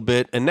waned a little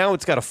bit, and now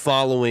it's got a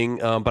following,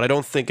 but I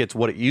don't think it's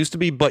what it used to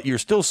be. But you're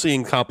still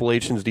seeing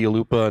compilations, Dia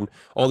Lupa and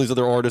all these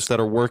other artists that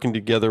are working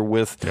together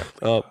with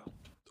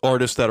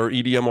artists that are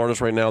EDM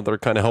artists right now that are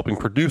kind of helping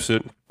produce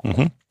it.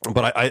 Mm-hmm.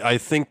 But I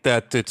think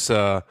that it's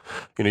you're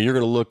going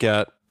to look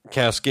at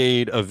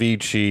Cascade,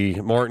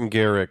 Avicii, Martin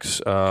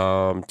Garrix,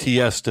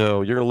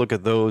 Tiesto. You're going to look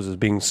at those as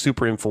being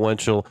super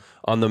influential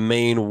on the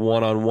main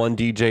one-on-one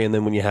DJ, and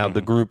then when you have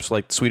the groups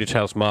like Swedish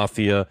House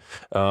Mafia,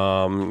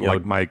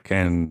 like Mike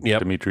and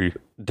Dimitri.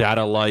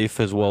 Data Life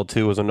as well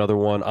too is another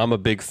one. I'm a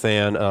big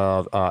fan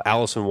of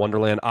Alice in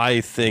Wonderland.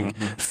 I think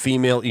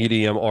female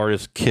EDM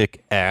artists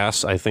kick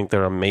ass. I think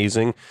they're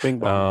amazing.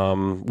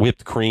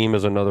 Whipped Cream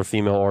is another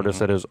female artist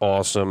that is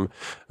awesome.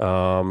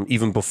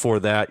 Even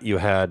before that, you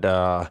had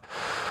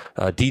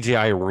DJ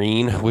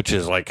Irene, which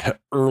is like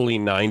early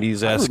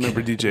 90s-esque. I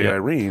remember DJ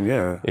Irene,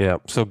 yeah.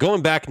 So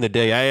going back in the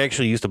day, I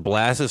actually used to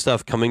blast this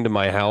stuff coming to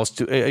my house.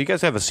 You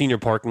guys have a senior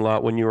parking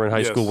lot when you were in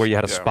high school where you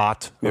had a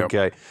spot? Yep.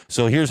 Okay.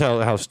 So here's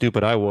how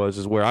stupid I was,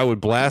 is where I would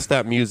blast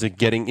that music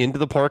getting into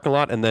the parking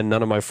lot, and then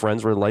none of my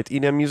friends were liked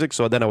EDM music,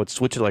 so then I would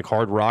switch it like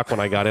hard rock when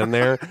I got in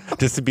there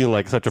just to be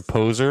like such a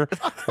poser.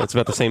 That's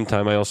about the same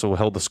time I also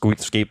held the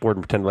skateboard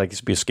and pretended like I used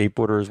to be a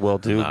skateboarder as well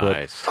too.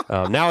 Nice.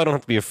 But now I don't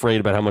have to be afraid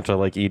about how much I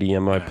like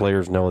EDM. My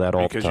players know that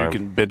all the time. Because you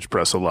can bench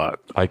press a lot.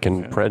 I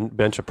can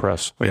bench a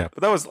press. Yeah,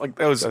 but it's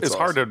awesome.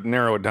 Hard to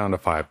narrow it down to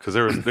 5 because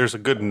there's a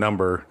good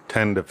number,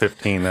 10 to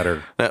 15 that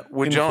are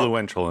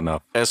influential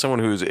enough. As someone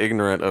who's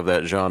ignorant of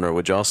that genre,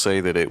 would y'all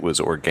say that it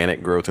was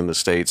organic growth in the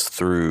States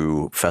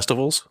through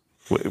festivals?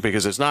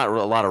 Because it's not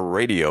a lot of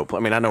radio. I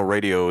mean, I know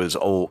radio is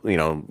old,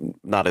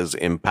 not as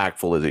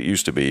impactful as it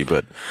used to be,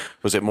 but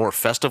was it more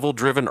festival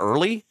driven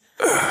early?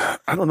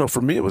 I don't know.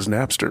 For me, it was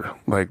Napster,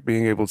 like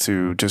being able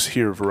to just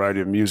hear a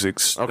variety of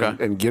musics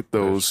and get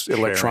those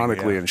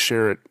electronically and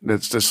share it.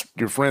 It's just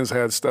your friends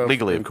had stuff.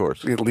 Legally, of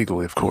course.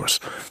 Legally, of course.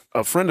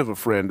 A friend of a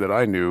friend that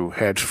I knew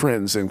had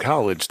friends in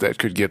college that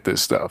could get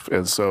this stuff.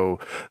 And so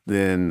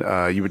then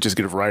you would just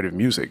get a variety of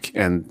music,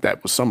 and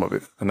that was some of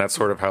it. And that's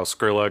sort of how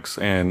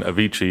Skrillex and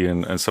Avicii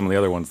and some of the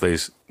other ones, they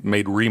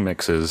made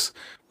remixes,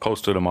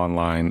 posted them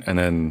online, and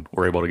then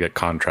were able to get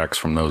contracts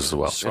from those as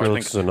well.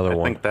 Skrillex is another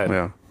one. I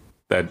think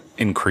that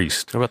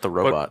increased. What about the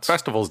robots? But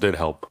festivals did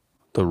help.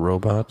 The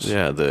robots?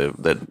 Yeah,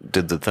 that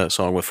did the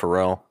song with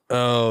Pharrell.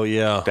 Oh,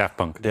 yeah. Daft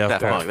Punk.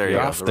 Daft Punk. There you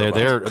go.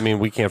 They're, I mean,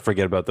 we can't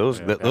forget about those.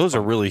 Those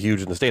are really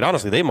huge in the state.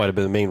 Honestly, they might have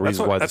been the main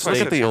reason why the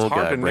state. The old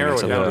guy bringing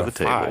something to the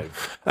table.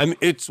 I mean,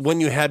 it's when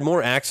you had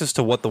more access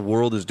to what the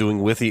world is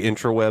doing with the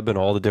intraweb and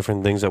all the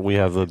different things that we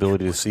have the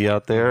ability to see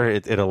out there.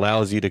 It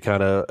allows you to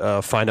kind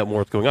of find out more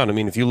what's going on. I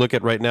mean, if you look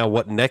at right now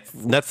what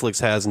Netflix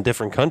has in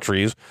different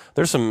countries,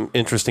 there's some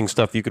interesting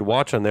stuff you could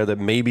watch on there that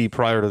maybe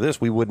prior to this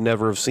we would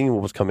never have seen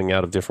what was coming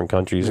out of different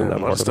countries. Yeah, and that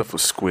a lot of stuff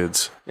with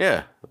squids.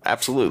 Yeah,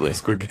 absolutely.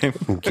 Squid Game.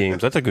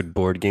 Games. That's a good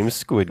board game.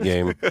 Squid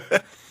Game.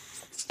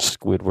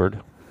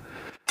 Squidward.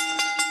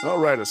 All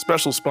right, a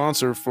special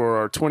sponsor for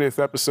our 20th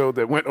episode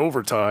that went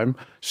overtime.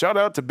 Shout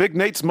out to Big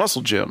Nate's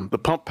Muscle Gym, the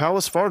Pump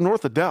Palace far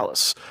north of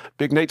Dallas.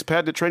 Big Nate's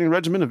patented training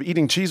regimen of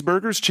eating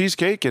cheeseburgers,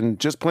 cheesecake, and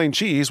just plain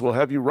cheese will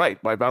have you right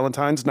by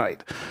Valentine's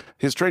night.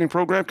 His training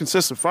program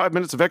consists of 5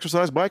 minutes of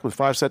exercise bike with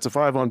 5 sets of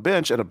 5 on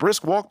bench and a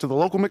brisk walk to the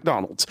local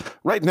McDonald's,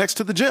 right next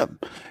to the gym.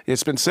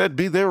 It's been said,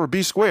 be there or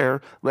be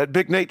square. Let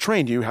Big Nate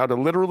train you how to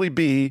literally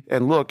be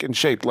and look and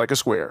shaped like a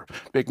square.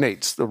 Big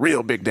Nate's, the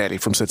real Big Daddy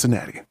from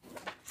Cincinnati.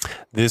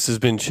 This has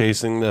been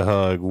Chasing the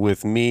Hug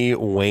with me,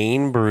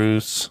 Wayne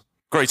Bruce.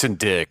 Grayson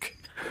Dick.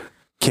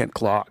 Kent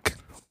Clock.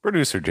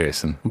 Producer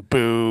Jason.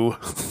 Boo.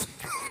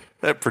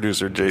 That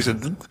producer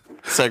Jason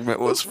segment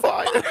was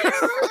fire.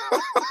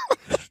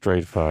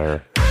 Straight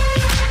fire.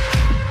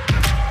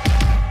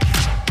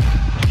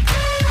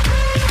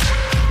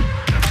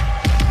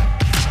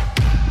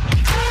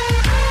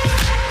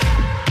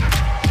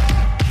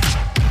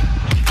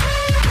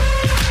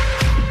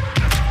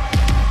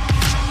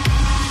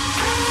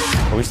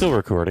 still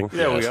recording?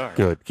 Yeah, we are.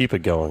 Good. Keep it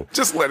going.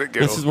 Just let it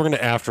go. We're going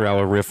to after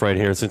hour riff right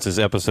here since it's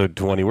episode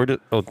 20.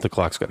 The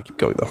clock's got to keep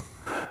going though.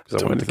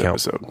 Because I want to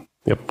count. Episode.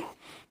 Yep.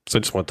 So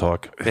I just want to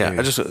talk. Yeah,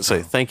 I just want to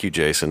say thank you,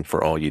 Jason,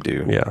 for all you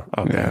do. Yeah.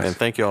 And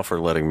thank you all for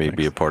letting me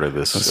be a part of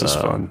this. This is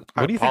fun.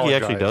 What do you think he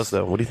actually does,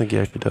 though? What do you think he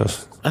actually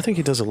does? I think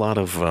he does a lot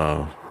of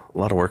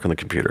work on the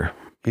computer.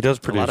 He does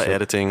A produce lot of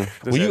editing.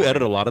 Will you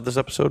edit a lot of this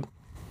episode?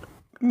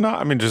 No,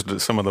 I mean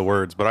just some of the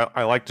words, but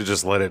I like to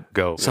just let it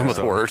go. Some of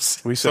the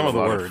words. We said Some of the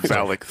a lot words.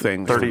 phallic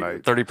things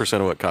tonight. 30%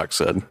 of what Cox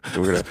said.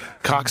 We're gonna.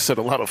 Cox said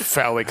a lot of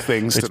phallic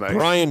things tonight.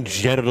 Brian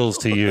genitals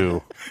to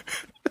you.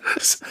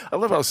 I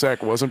love how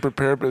Zach wasn't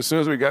prepared, but as soon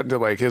as we got into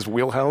like his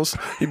wheelhouse,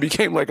 he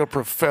became like a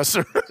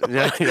professor.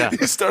 Yeah.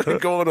 He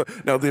started going.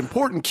 Now, the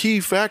important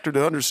key factor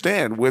to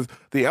understand with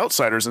the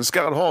outsiders and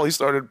Scott Hall, he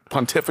started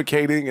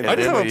pontificating. And I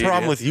just have a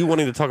problem with you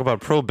wanting to talk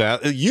about pro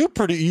You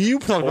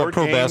talk about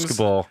pro games.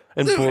 basketball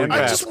and Dude, board I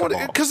just basketball.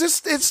 wanted because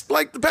it's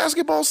like the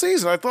basketball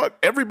season. I thought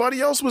everybody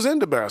else was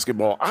into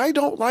basketball. I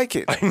don't like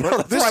it. know,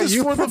 that's This why is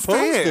you for the proposed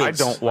fans. it. I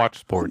don't watch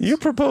sports. You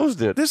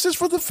proposed it. This is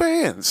for the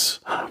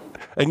fans.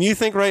 And you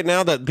think right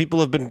now that people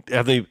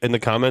have they in the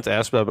comments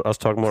asked about us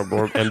talking about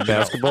board and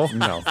basketball?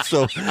 No.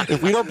 So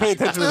if we don't pay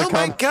attention to the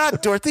comments,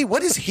 God, Dorothy,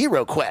 what is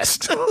Hero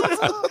Quest?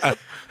 I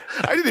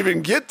didn't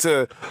even get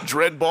to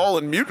Dreadball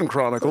and Mutant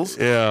Chronicles.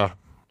 yeah,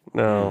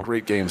 no.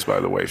 Great games, by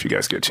the way, if you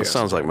guys get a chance.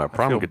 Sounds like my I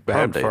prom. feel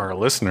bad for our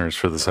listeners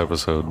for this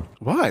episode.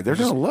 Why? They're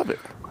going to love it.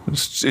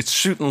 It's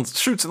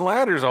shoots and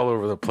ladders all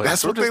over the place.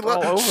 That's We're what they just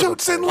all love. over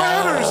Shoots the and place.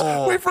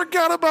 ladders. We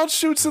forgot about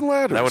shoots and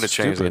ladders. That would have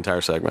changed the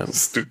entire segment.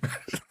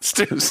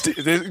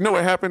 You know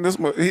what happened?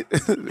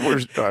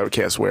 I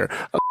can't swear.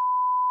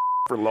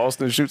 For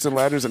lost in shoots and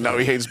ladders, and now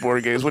he hates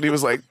board games when he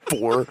was like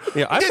 4.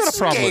 Yeah, I've got a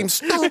problem. Game's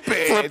stupid.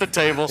 Flip the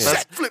table.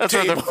 That's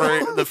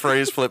where the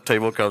phrase "flip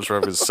table" comes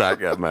from. Is Sack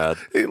got mad.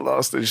 He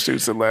lost in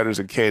shoots and ladders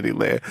in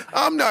Candyland.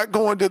 I'm not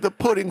going to the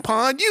pudding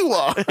pond. You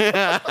are.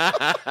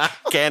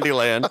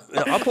 Candyland.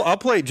 I'll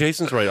play.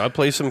 Jason's right. I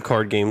play some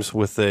card games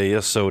with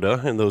a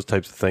soda and those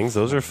types of things.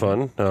 Those are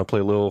fun. Play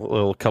a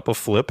little cup of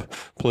flip.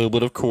 Play a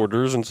bit of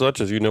quarters and such.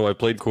 As you know, I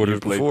played quarters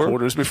before.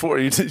 Quarters before.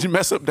 You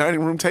mess up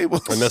dining room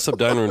tables. I mess up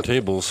dining room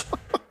tables.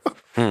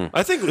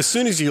 I think as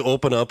soon as you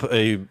open up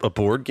a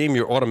board game,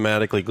 you're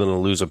automatically going to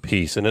lose a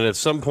piece. And then at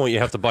some point, you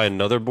have to buy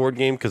another board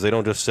game because they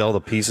don't just sell the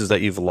pieces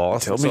that you've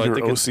lost. Tell me I you're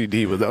think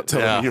OCD without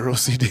telling me you're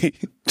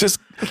OCD. Just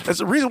that's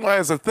the reason why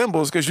it's a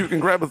thimble is because you can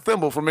grab a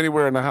thimble from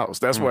anywhere in the house.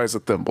 That's why it's a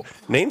thimble.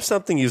 Name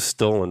something you've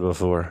stolen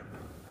before.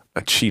 A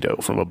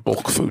Cheeto from a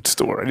bulk food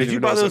store. Did you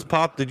buy those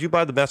pop? Did you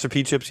buy the Master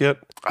P chips yet?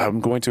 I'm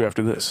going to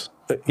after this.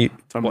 You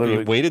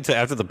literally- waited to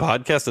after the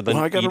podcast and then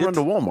Well, I got to eat run it?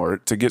 to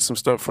Walmart to get some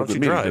stuff for the you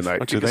meeting drive?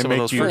 tonight. Do they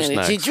make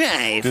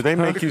you? Do they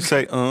make you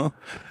say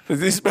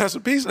These Master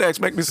P snacks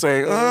make me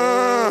say,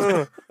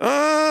 na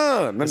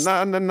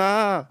na na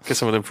na. Get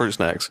some of them fruit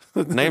snacks.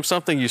 Name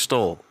something you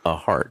stole. A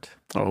heart.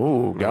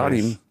 Oh, got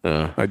him.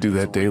 I do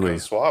that daily.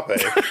 Suave?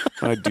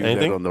 I do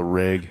Anything? that on the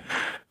reg.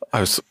 I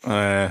was.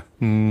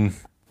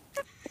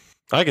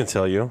 I can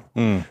tell you.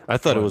 I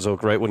thought it was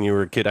right when you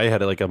were a kid. I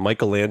had like a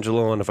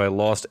Michelangelo, and if I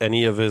lost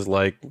any of his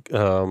like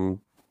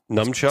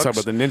nunchucks, Talk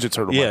about the Ninja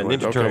Turtle. yeah,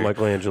 Michelangelo. Ninja Turtle Okay.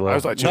 Michelangelo, I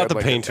was like, you not had, the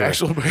like, painter.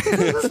 Actual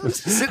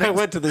I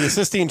went to the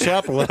Sistine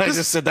Chapel and I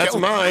just said, "That's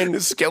mine."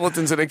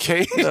 Skeletons in a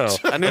cage. No.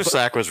 I knew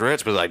Sack was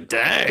rich, but like,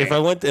 dang. If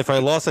I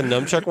lost a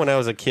nunchuck when I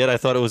was a kid, I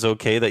thought it was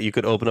okay that you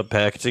could open up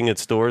packaging at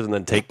stores and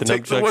then take the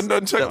Take nunchucks the one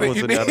nunchuck that you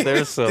wasn't need. out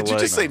there. So Did you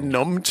just say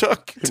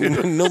numchuck? It's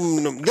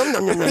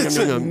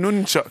a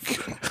nunchuck.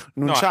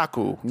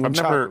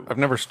 Nunchaku. I've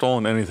never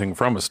stolen anything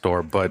from a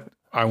store, but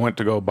I went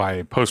to go buy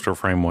a poster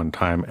frame one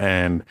time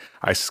and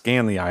I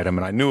scanned the item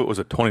and I knew it was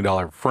a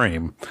 $20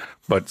 frame,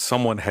 but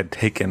someone had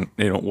taken,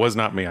 it was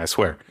not me, I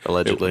swear.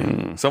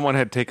 Allegedly. Someone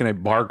had taken a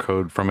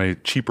barcode from a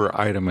cheaper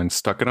item and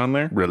stuck it on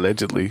there.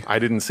 Allegedly. I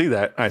didn't see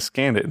that. I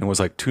scanned it and it was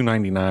like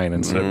 $2.99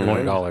 instead of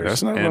 $20.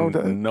 That's not and wrong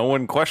with that. no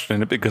one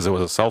questioned it because it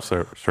was a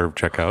self-serve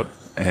checkout.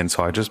 And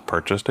so I just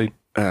purchased a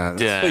Yeah.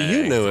 But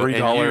you knew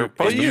it.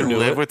 And you knew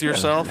live it. with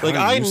yourself? Like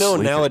I you know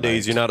sleep at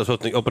nowadays night? you're not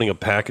supposed to be opening a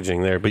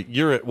packaging there, but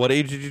you're at what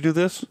age did you do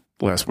this?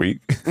 Last week.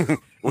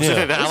 Was it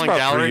at Yeah. Allen about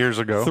Gallery? 3 years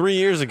ago. 3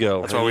 years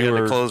ago. That's why we had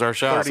to close our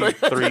shop.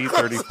 33,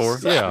 34.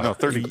 Yeah, No,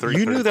 33.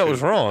 You knew that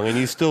was wrong, and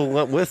you still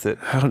went with it.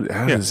 How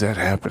does that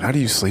happen? How do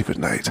you sleep at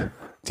night?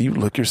 Do you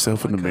look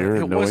yourself in the mirror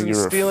knowing wasn't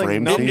you're a stealing.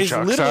 frame No, thief? It's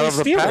chucks literally out of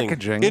the stealing.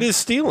 packaging. It is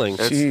stealing.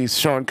 Jeez,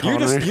 Sean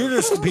Connery.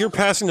 You're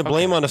passing the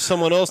blame onto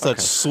someone else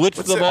that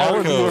switched the All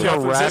of you barcode. are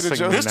harassing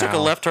Zeta me This Jones. took a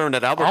left turn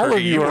at All Albuquerque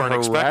of you are weren't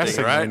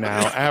expecting, harassing right? me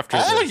now after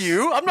All this. of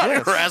you? I'm not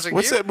harassing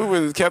What's you. that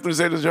movie with Captain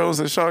Zeta Jones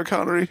and Sean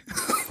Connery?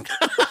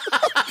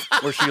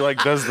 Where she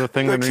like does the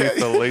thing underneath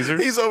the laser.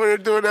 He's over there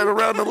doing that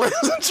around the laser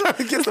trying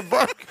to get the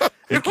barcode.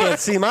 You can't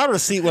see my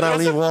receipt when I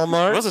leave It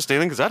Walmart. wasn't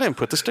stealing because I didn't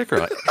put the sticker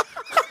on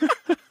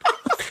it.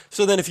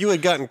 So then if you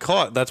had gotten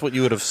caught, that's what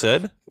you would have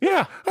said?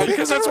 Yeah,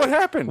 because that's what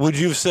happened. Would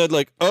you have said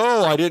like,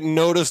 oh, I didn't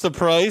notice the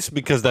price?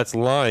 Because that's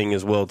lying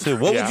as well, too.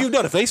 What would you have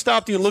done? If they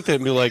stopped you and looked at it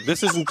and be like,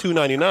 this isn't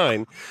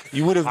 $2.99,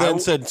 you would have then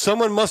said,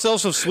 someone must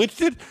also have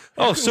switched it?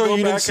 Oh, sir,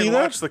 you didn't see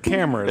that? Watch the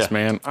cameras,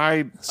 man.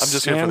 I'm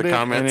just here for the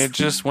comments. And it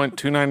just went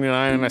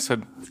 $2.99, and I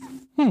said,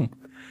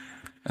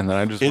 And then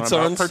I just it's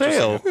on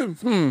sale.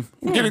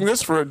 Getting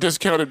this for a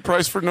discounted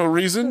price for no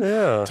reason.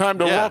 Yeah. Time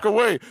to walk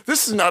away.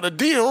 This is not a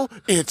deal.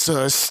 It's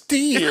a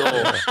steal.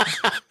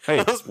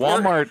 Hey,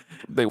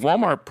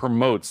 Walmart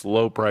promotes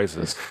low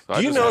prices. So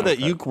Do you know that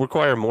you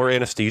require more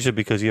anesthesia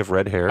because you have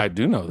red hair? I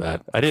do know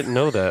that. I didn't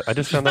know that. I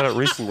just found that out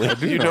recently.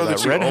 Do you know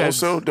that you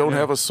also don't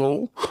have a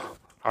soul?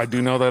 I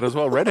do know that as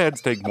well. Redheads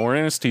take more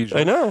anesthesia.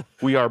 I know.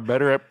 We are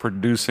better at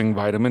producing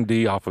vitamin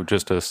D off of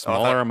just a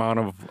smaller amount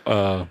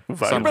of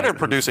You're better at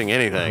producing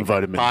anything.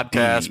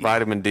 Podcasts,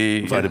 vitamin D.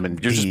 You're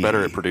just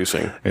better at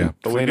producing. Yeah.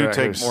 But we do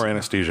take more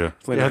anesthesia.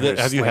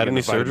 Have you had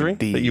any surgery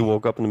that you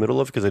woke up in the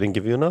middle of because they didn't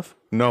give you enough?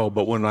 No,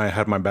 but when I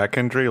had my back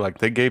injury, like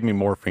they gave me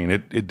morphine.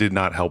 It did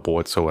not help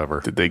whatsoever.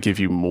 Did they give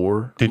you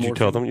more? Did you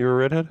tell them you were a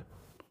redhead?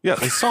 Yeah,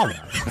 they saw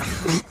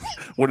that.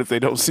 What if they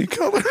don't see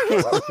color?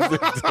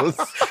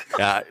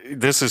 Yeah,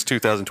 this is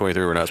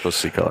 2023. We're not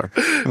supposed to see color.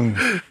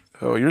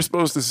 Oh, you're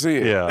supposed to see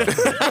it. Yeah.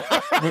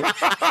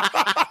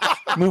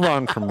 Move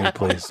on from me,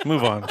 please.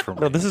 Move on from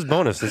me. No, this is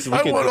bonus. This is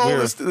I want all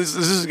this. This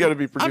has got to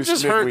be produced. I've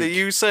just heard that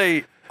you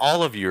say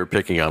all of you are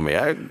picking on me.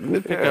 I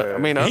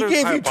mean, he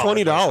gave you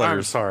 $20.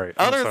 I'm sorry.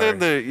 Other than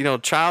the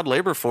child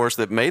labor force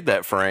that made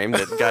that frame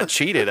that got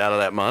cheated out of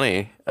that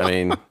money. I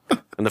mean,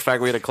 and the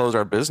fact we had to close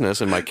our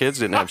business and my kids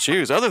didn't have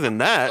shoes. Other than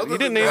that, you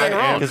didn't anything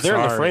wrong. Because they're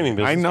in the framing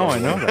business. I know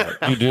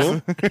that. You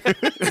do?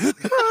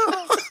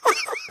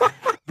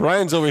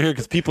 Brian's over here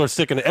because people are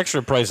sticking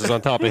extra prices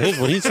on top of his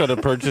when he's trying to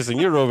purchase, and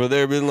you're over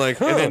there being like,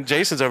 huh. And then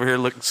Jason's over here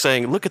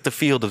saying, look at the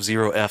field of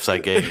 0 Fs I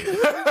gave you.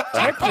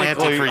 I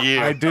planted for you.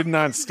 I did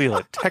not steal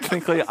it.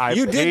 Technically, I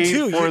You paid did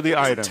too. for the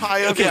item.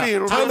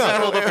 Time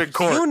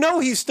out. You know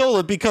he stole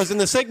it because in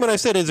the segment I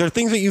said, is there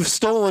things that you've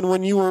stolen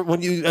when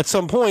you at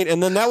some point,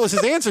 and then that was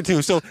his answer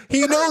to. So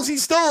he knows he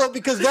stole it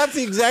because that's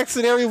the exact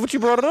scenario of which you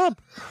brought it up.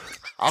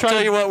 I'll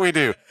tell you what we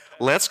do.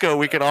 Let's go.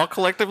 We can all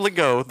collectively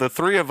go. The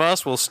three of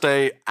us will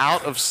stay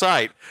out of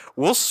sight.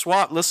 We'll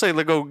swap. Let's say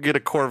let's go get a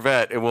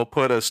Corvette and we'll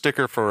put a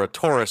sticker for a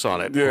Taurus on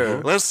it. Yeah.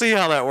 Let's see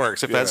how that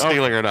works, if that's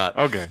stealing or not.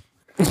 Okay.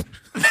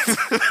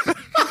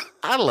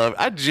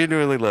 I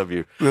genuinely love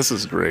you. This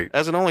is great.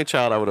 As an only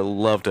child, I would have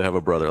loved to have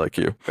a brother like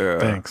you.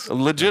 Thanks.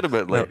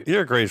 Legitimately. No,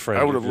 you're a great friend.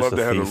 I would have loved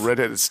to have a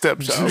redheaded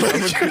stepchild.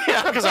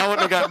 Yeah, because I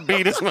wouldn't have gotten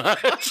beat as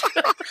much.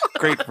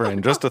 Great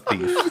friend, just a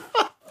thief.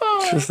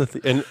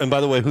 And by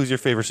the way, who's your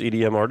favorite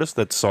EDM artist?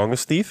 That song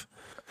is Thief?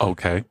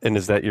 Okay. And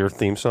is that your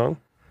theme song?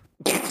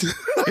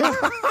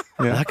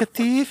 Yeah. Like a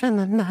thief in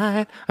the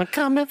night, I'm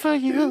coming for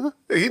you.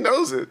 He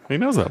knows it. He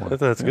knows that one.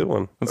 That's a good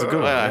one. That's a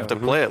good one. I have to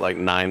play it like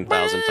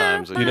 9,000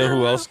 times. You know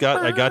who else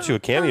got? I got you a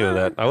cameo of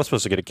that. I was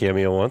supposed to get a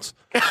cameo once.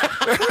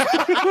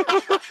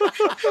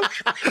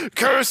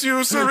 Curse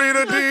you,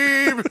 Serena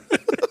Deeb.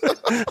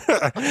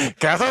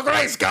 Castle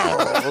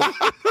Grayskull.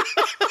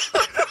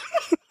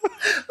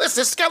 This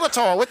is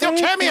Skeletor with your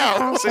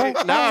cameo. See,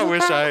 now I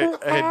wish I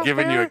had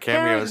given you a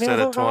cameo instead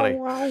of 20.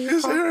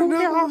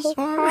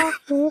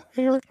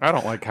 I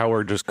don't like how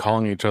we're just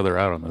calling each other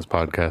out on this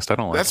podcast. I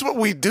don't like That's what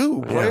we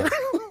do, player.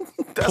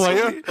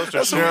 Player?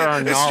 share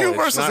our knowledge. It's you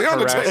versus not the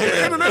Undertaker.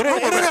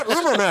 harass- Internet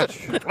rumor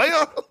match.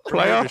 Player.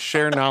 Player. To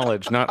share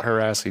knowledge, not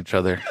harass each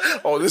other.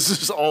 Oh, this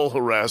is all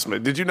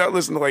harassment. Did you not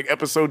listen to like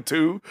episode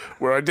 2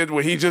 where I did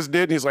what he just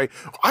did? And he's like,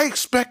 I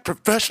expect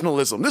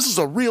professionalism. This is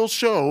a real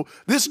show.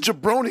 This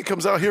jabroni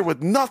comes out here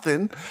with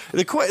nothing.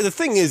 The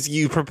thing is,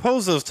 you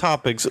propose those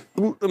topips.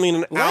 I mean,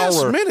 an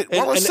Last hour, minute,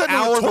 while I was an sitting in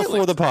the hour toilet.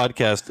 before the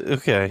podcast.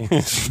 Okay.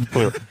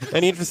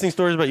 Any interesting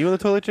stories about you in the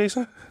toilet,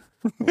 Jason?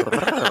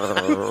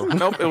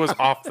 Nope, it was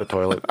off the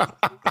toilet.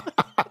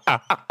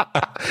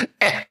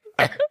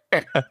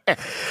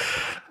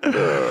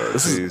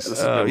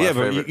 Yeah,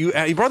 but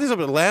you brought these up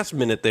at the last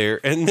minute there,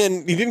 and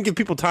then you didn't give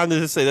people time to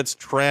just say that's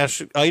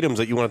trash items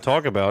that you want to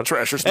talk about.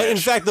 Trash or smash. And in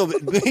fact, though,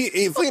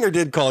 Fleener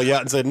did call you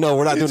out and said, "No,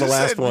 we're not doing the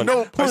last one."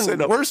 No, I said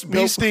worst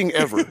bee sting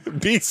ever.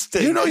 Bee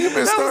sting. You know you've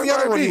been That was stung the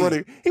other by a one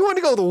bee. he wanted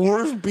to go with the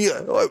worst bee.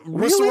 What's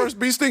Really? the worst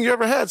bee sting you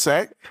ever had,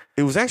 Zach?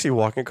 It was actually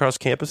walking across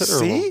campus at Irwell.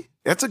 See?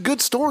 That's a good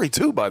story,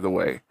 too, by the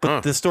way.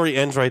 But the story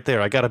ends right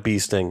there. I got a bee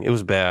sting. It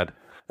was bad.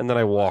 And then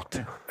I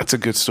walked, That's a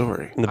good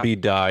story. and the bee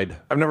died.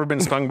 I've never been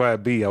stung by a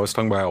bee. I was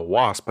stung by a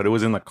wasp, but it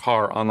was in the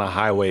car on the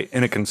highway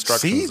in a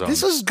construction See? zone.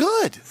 This is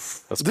good.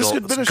 This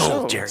could have been a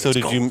show. Jerry. So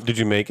did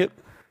you make it?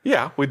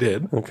 Yeah, we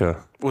did. Okay.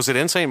 Was it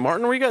in St.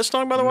 Martin where you got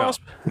stung by the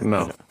wasp?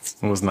 No,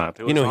 it was not.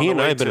 It was You know, on he the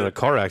and I way have been to- in a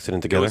car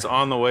accident It together. was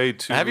on the way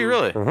to. Have you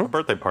really? A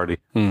birthday party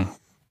at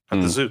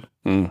the zoo.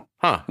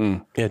 Huh.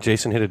 Yeah,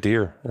 Jason hit a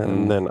deer,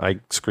 and then I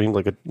screamed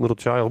like a little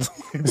child.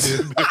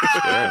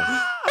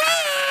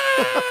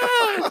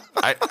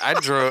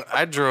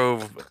 I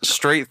drove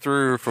straight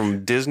through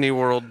from Disney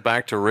World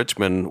back to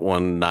Richmond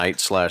one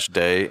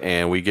night/day,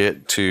 and we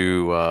get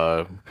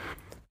to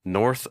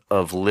north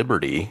of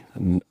Liberty,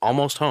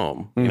 almost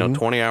home,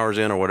 20 hours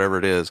in or whatever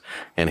it is,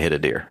 and hit a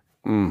deer.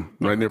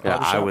 Right near Yeah,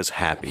 I was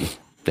happy.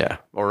 Yeah.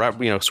 Or,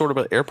 sort of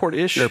an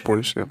airport-ish.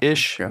 Airport-ish, yeah.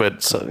 Ish, Yeah.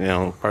 But,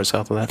 probably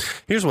south of that.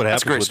 Here's what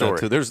happens with that,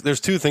 too.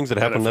 There's two things that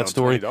happened in that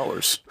story.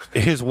 $20.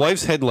 His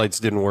wife's headlights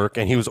didn't work,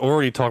 and he was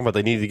already talking about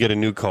they needed to get a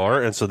new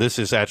car, and so this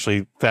is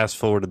actually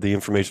fast-forwarded the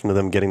information to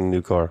them getting the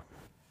new car.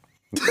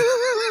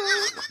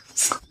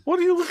 What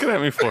are you looking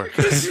at me for?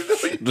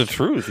 The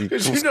truth.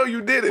 You know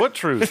you did it. What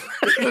truth?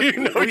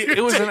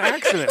 It was an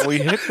accident. We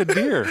hit the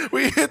deer.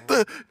 We hit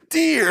the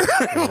deer.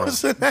 It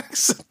was an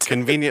accident.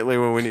 Conveniently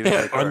when we needed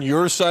that car. On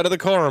your side of the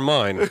car or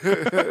mine?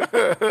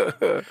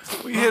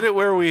 We hit it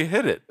where we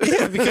hit it.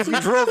 Yeah, because you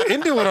drove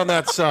into it on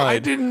that I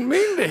side. didn't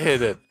mean to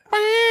hit it.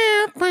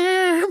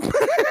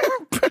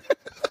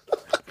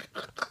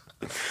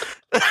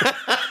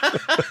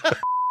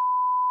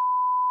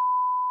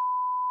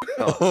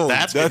 Oh,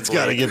 that's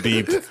got to get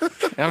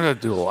beeped. I'm going to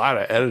do a lot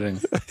of editing.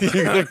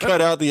 You're going to cut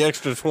out the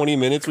extra 20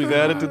 minutes we've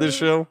added to this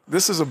show?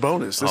 This is a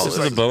bonus. This is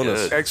a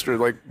bonus.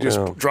 Extra,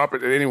 just drop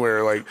it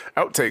anywhere, like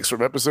outtakes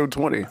from episode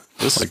 20.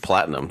 This is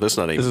platinum. This is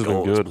not even has been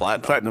gold. good. It's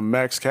platinum. Platinum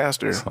Max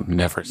Caster. I'll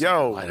never see the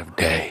Yo. light of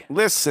day.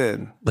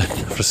 Listen,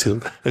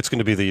 It's going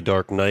to be the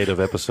dark night of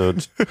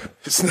episodes.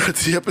 it's not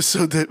the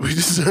episode that we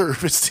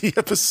deserve. It's the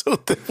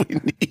episode that we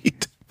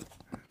need.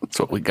 That's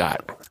what we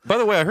got. By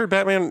the way, I heard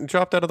Batman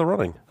dropped out of the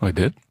running. Oh, I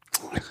did?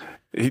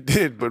 He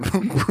did, but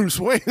Bruce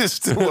Wayne is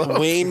still up.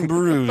 Wayne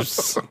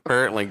Bruce.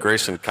 Apparently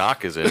Grayson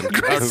Cock is in.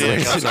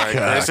 Grayson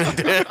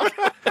Cock.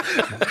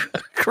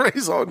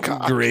 Craze on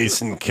cock.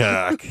 Grayson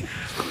Cock.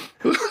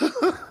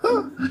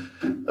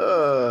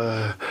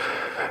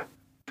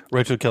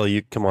 Rachel Kelly,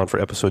 you come on for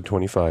episode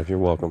 25. You're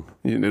welcome.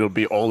 It'll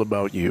be all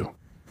about you.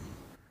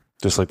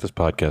 Just like this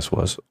podcast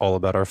was, all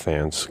about our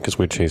fans, because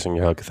we're chasing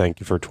your hug.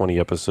 Thank you for 20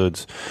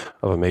 episodes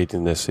of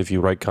amazingness. If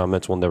you write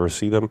comments, we'll never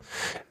see them.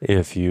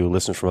 If you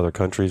listen from other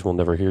countries, we'll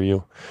never hear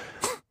you.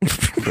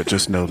 But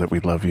just know that we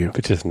love you.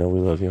 But just know we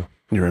love you.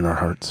 You're in our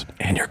hearts.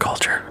 And your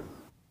culture.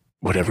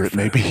 Whatever it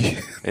may be.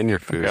 And your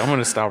food. Okay, I'm going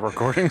to stop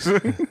recording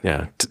soon.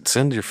 Yeah.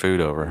 Send your food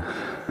over.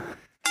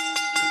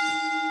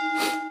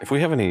 If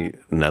we have any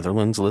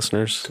Netherlands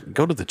listeners,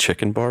 go to the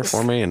chicken bar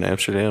for me in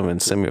Amsterdam and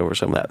send me over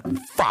some of that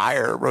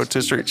fire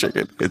rotisserie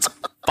chicken. It's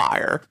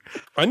fire.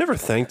 I never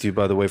thanked you,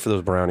 by the way, for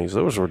those brownies.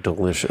 Those were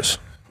delicious.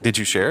 Did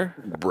you share?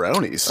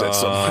 Brownies. That's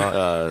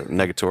something.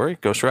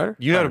 Negatory? Ghost Rider?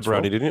 You had a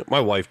brownie, didn't you? My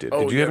wife did.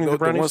 Oh, Did you have any of the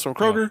brownies? ones from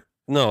Kroger?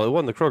 No, it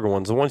wasn't the Kroger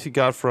ones. The ones you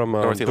got from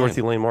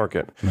Dorothy Lane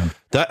Market.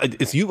 That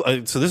it's you.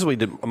 So this is what we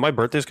did. My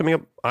birthday's coming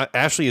up.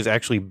 Ashley is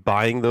actually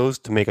buying those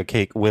to make a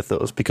cake with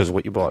those because of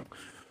what you bought.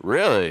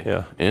 Really?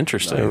 Yeah.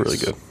 Interesting. They're really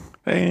good.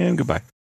 And goodbye.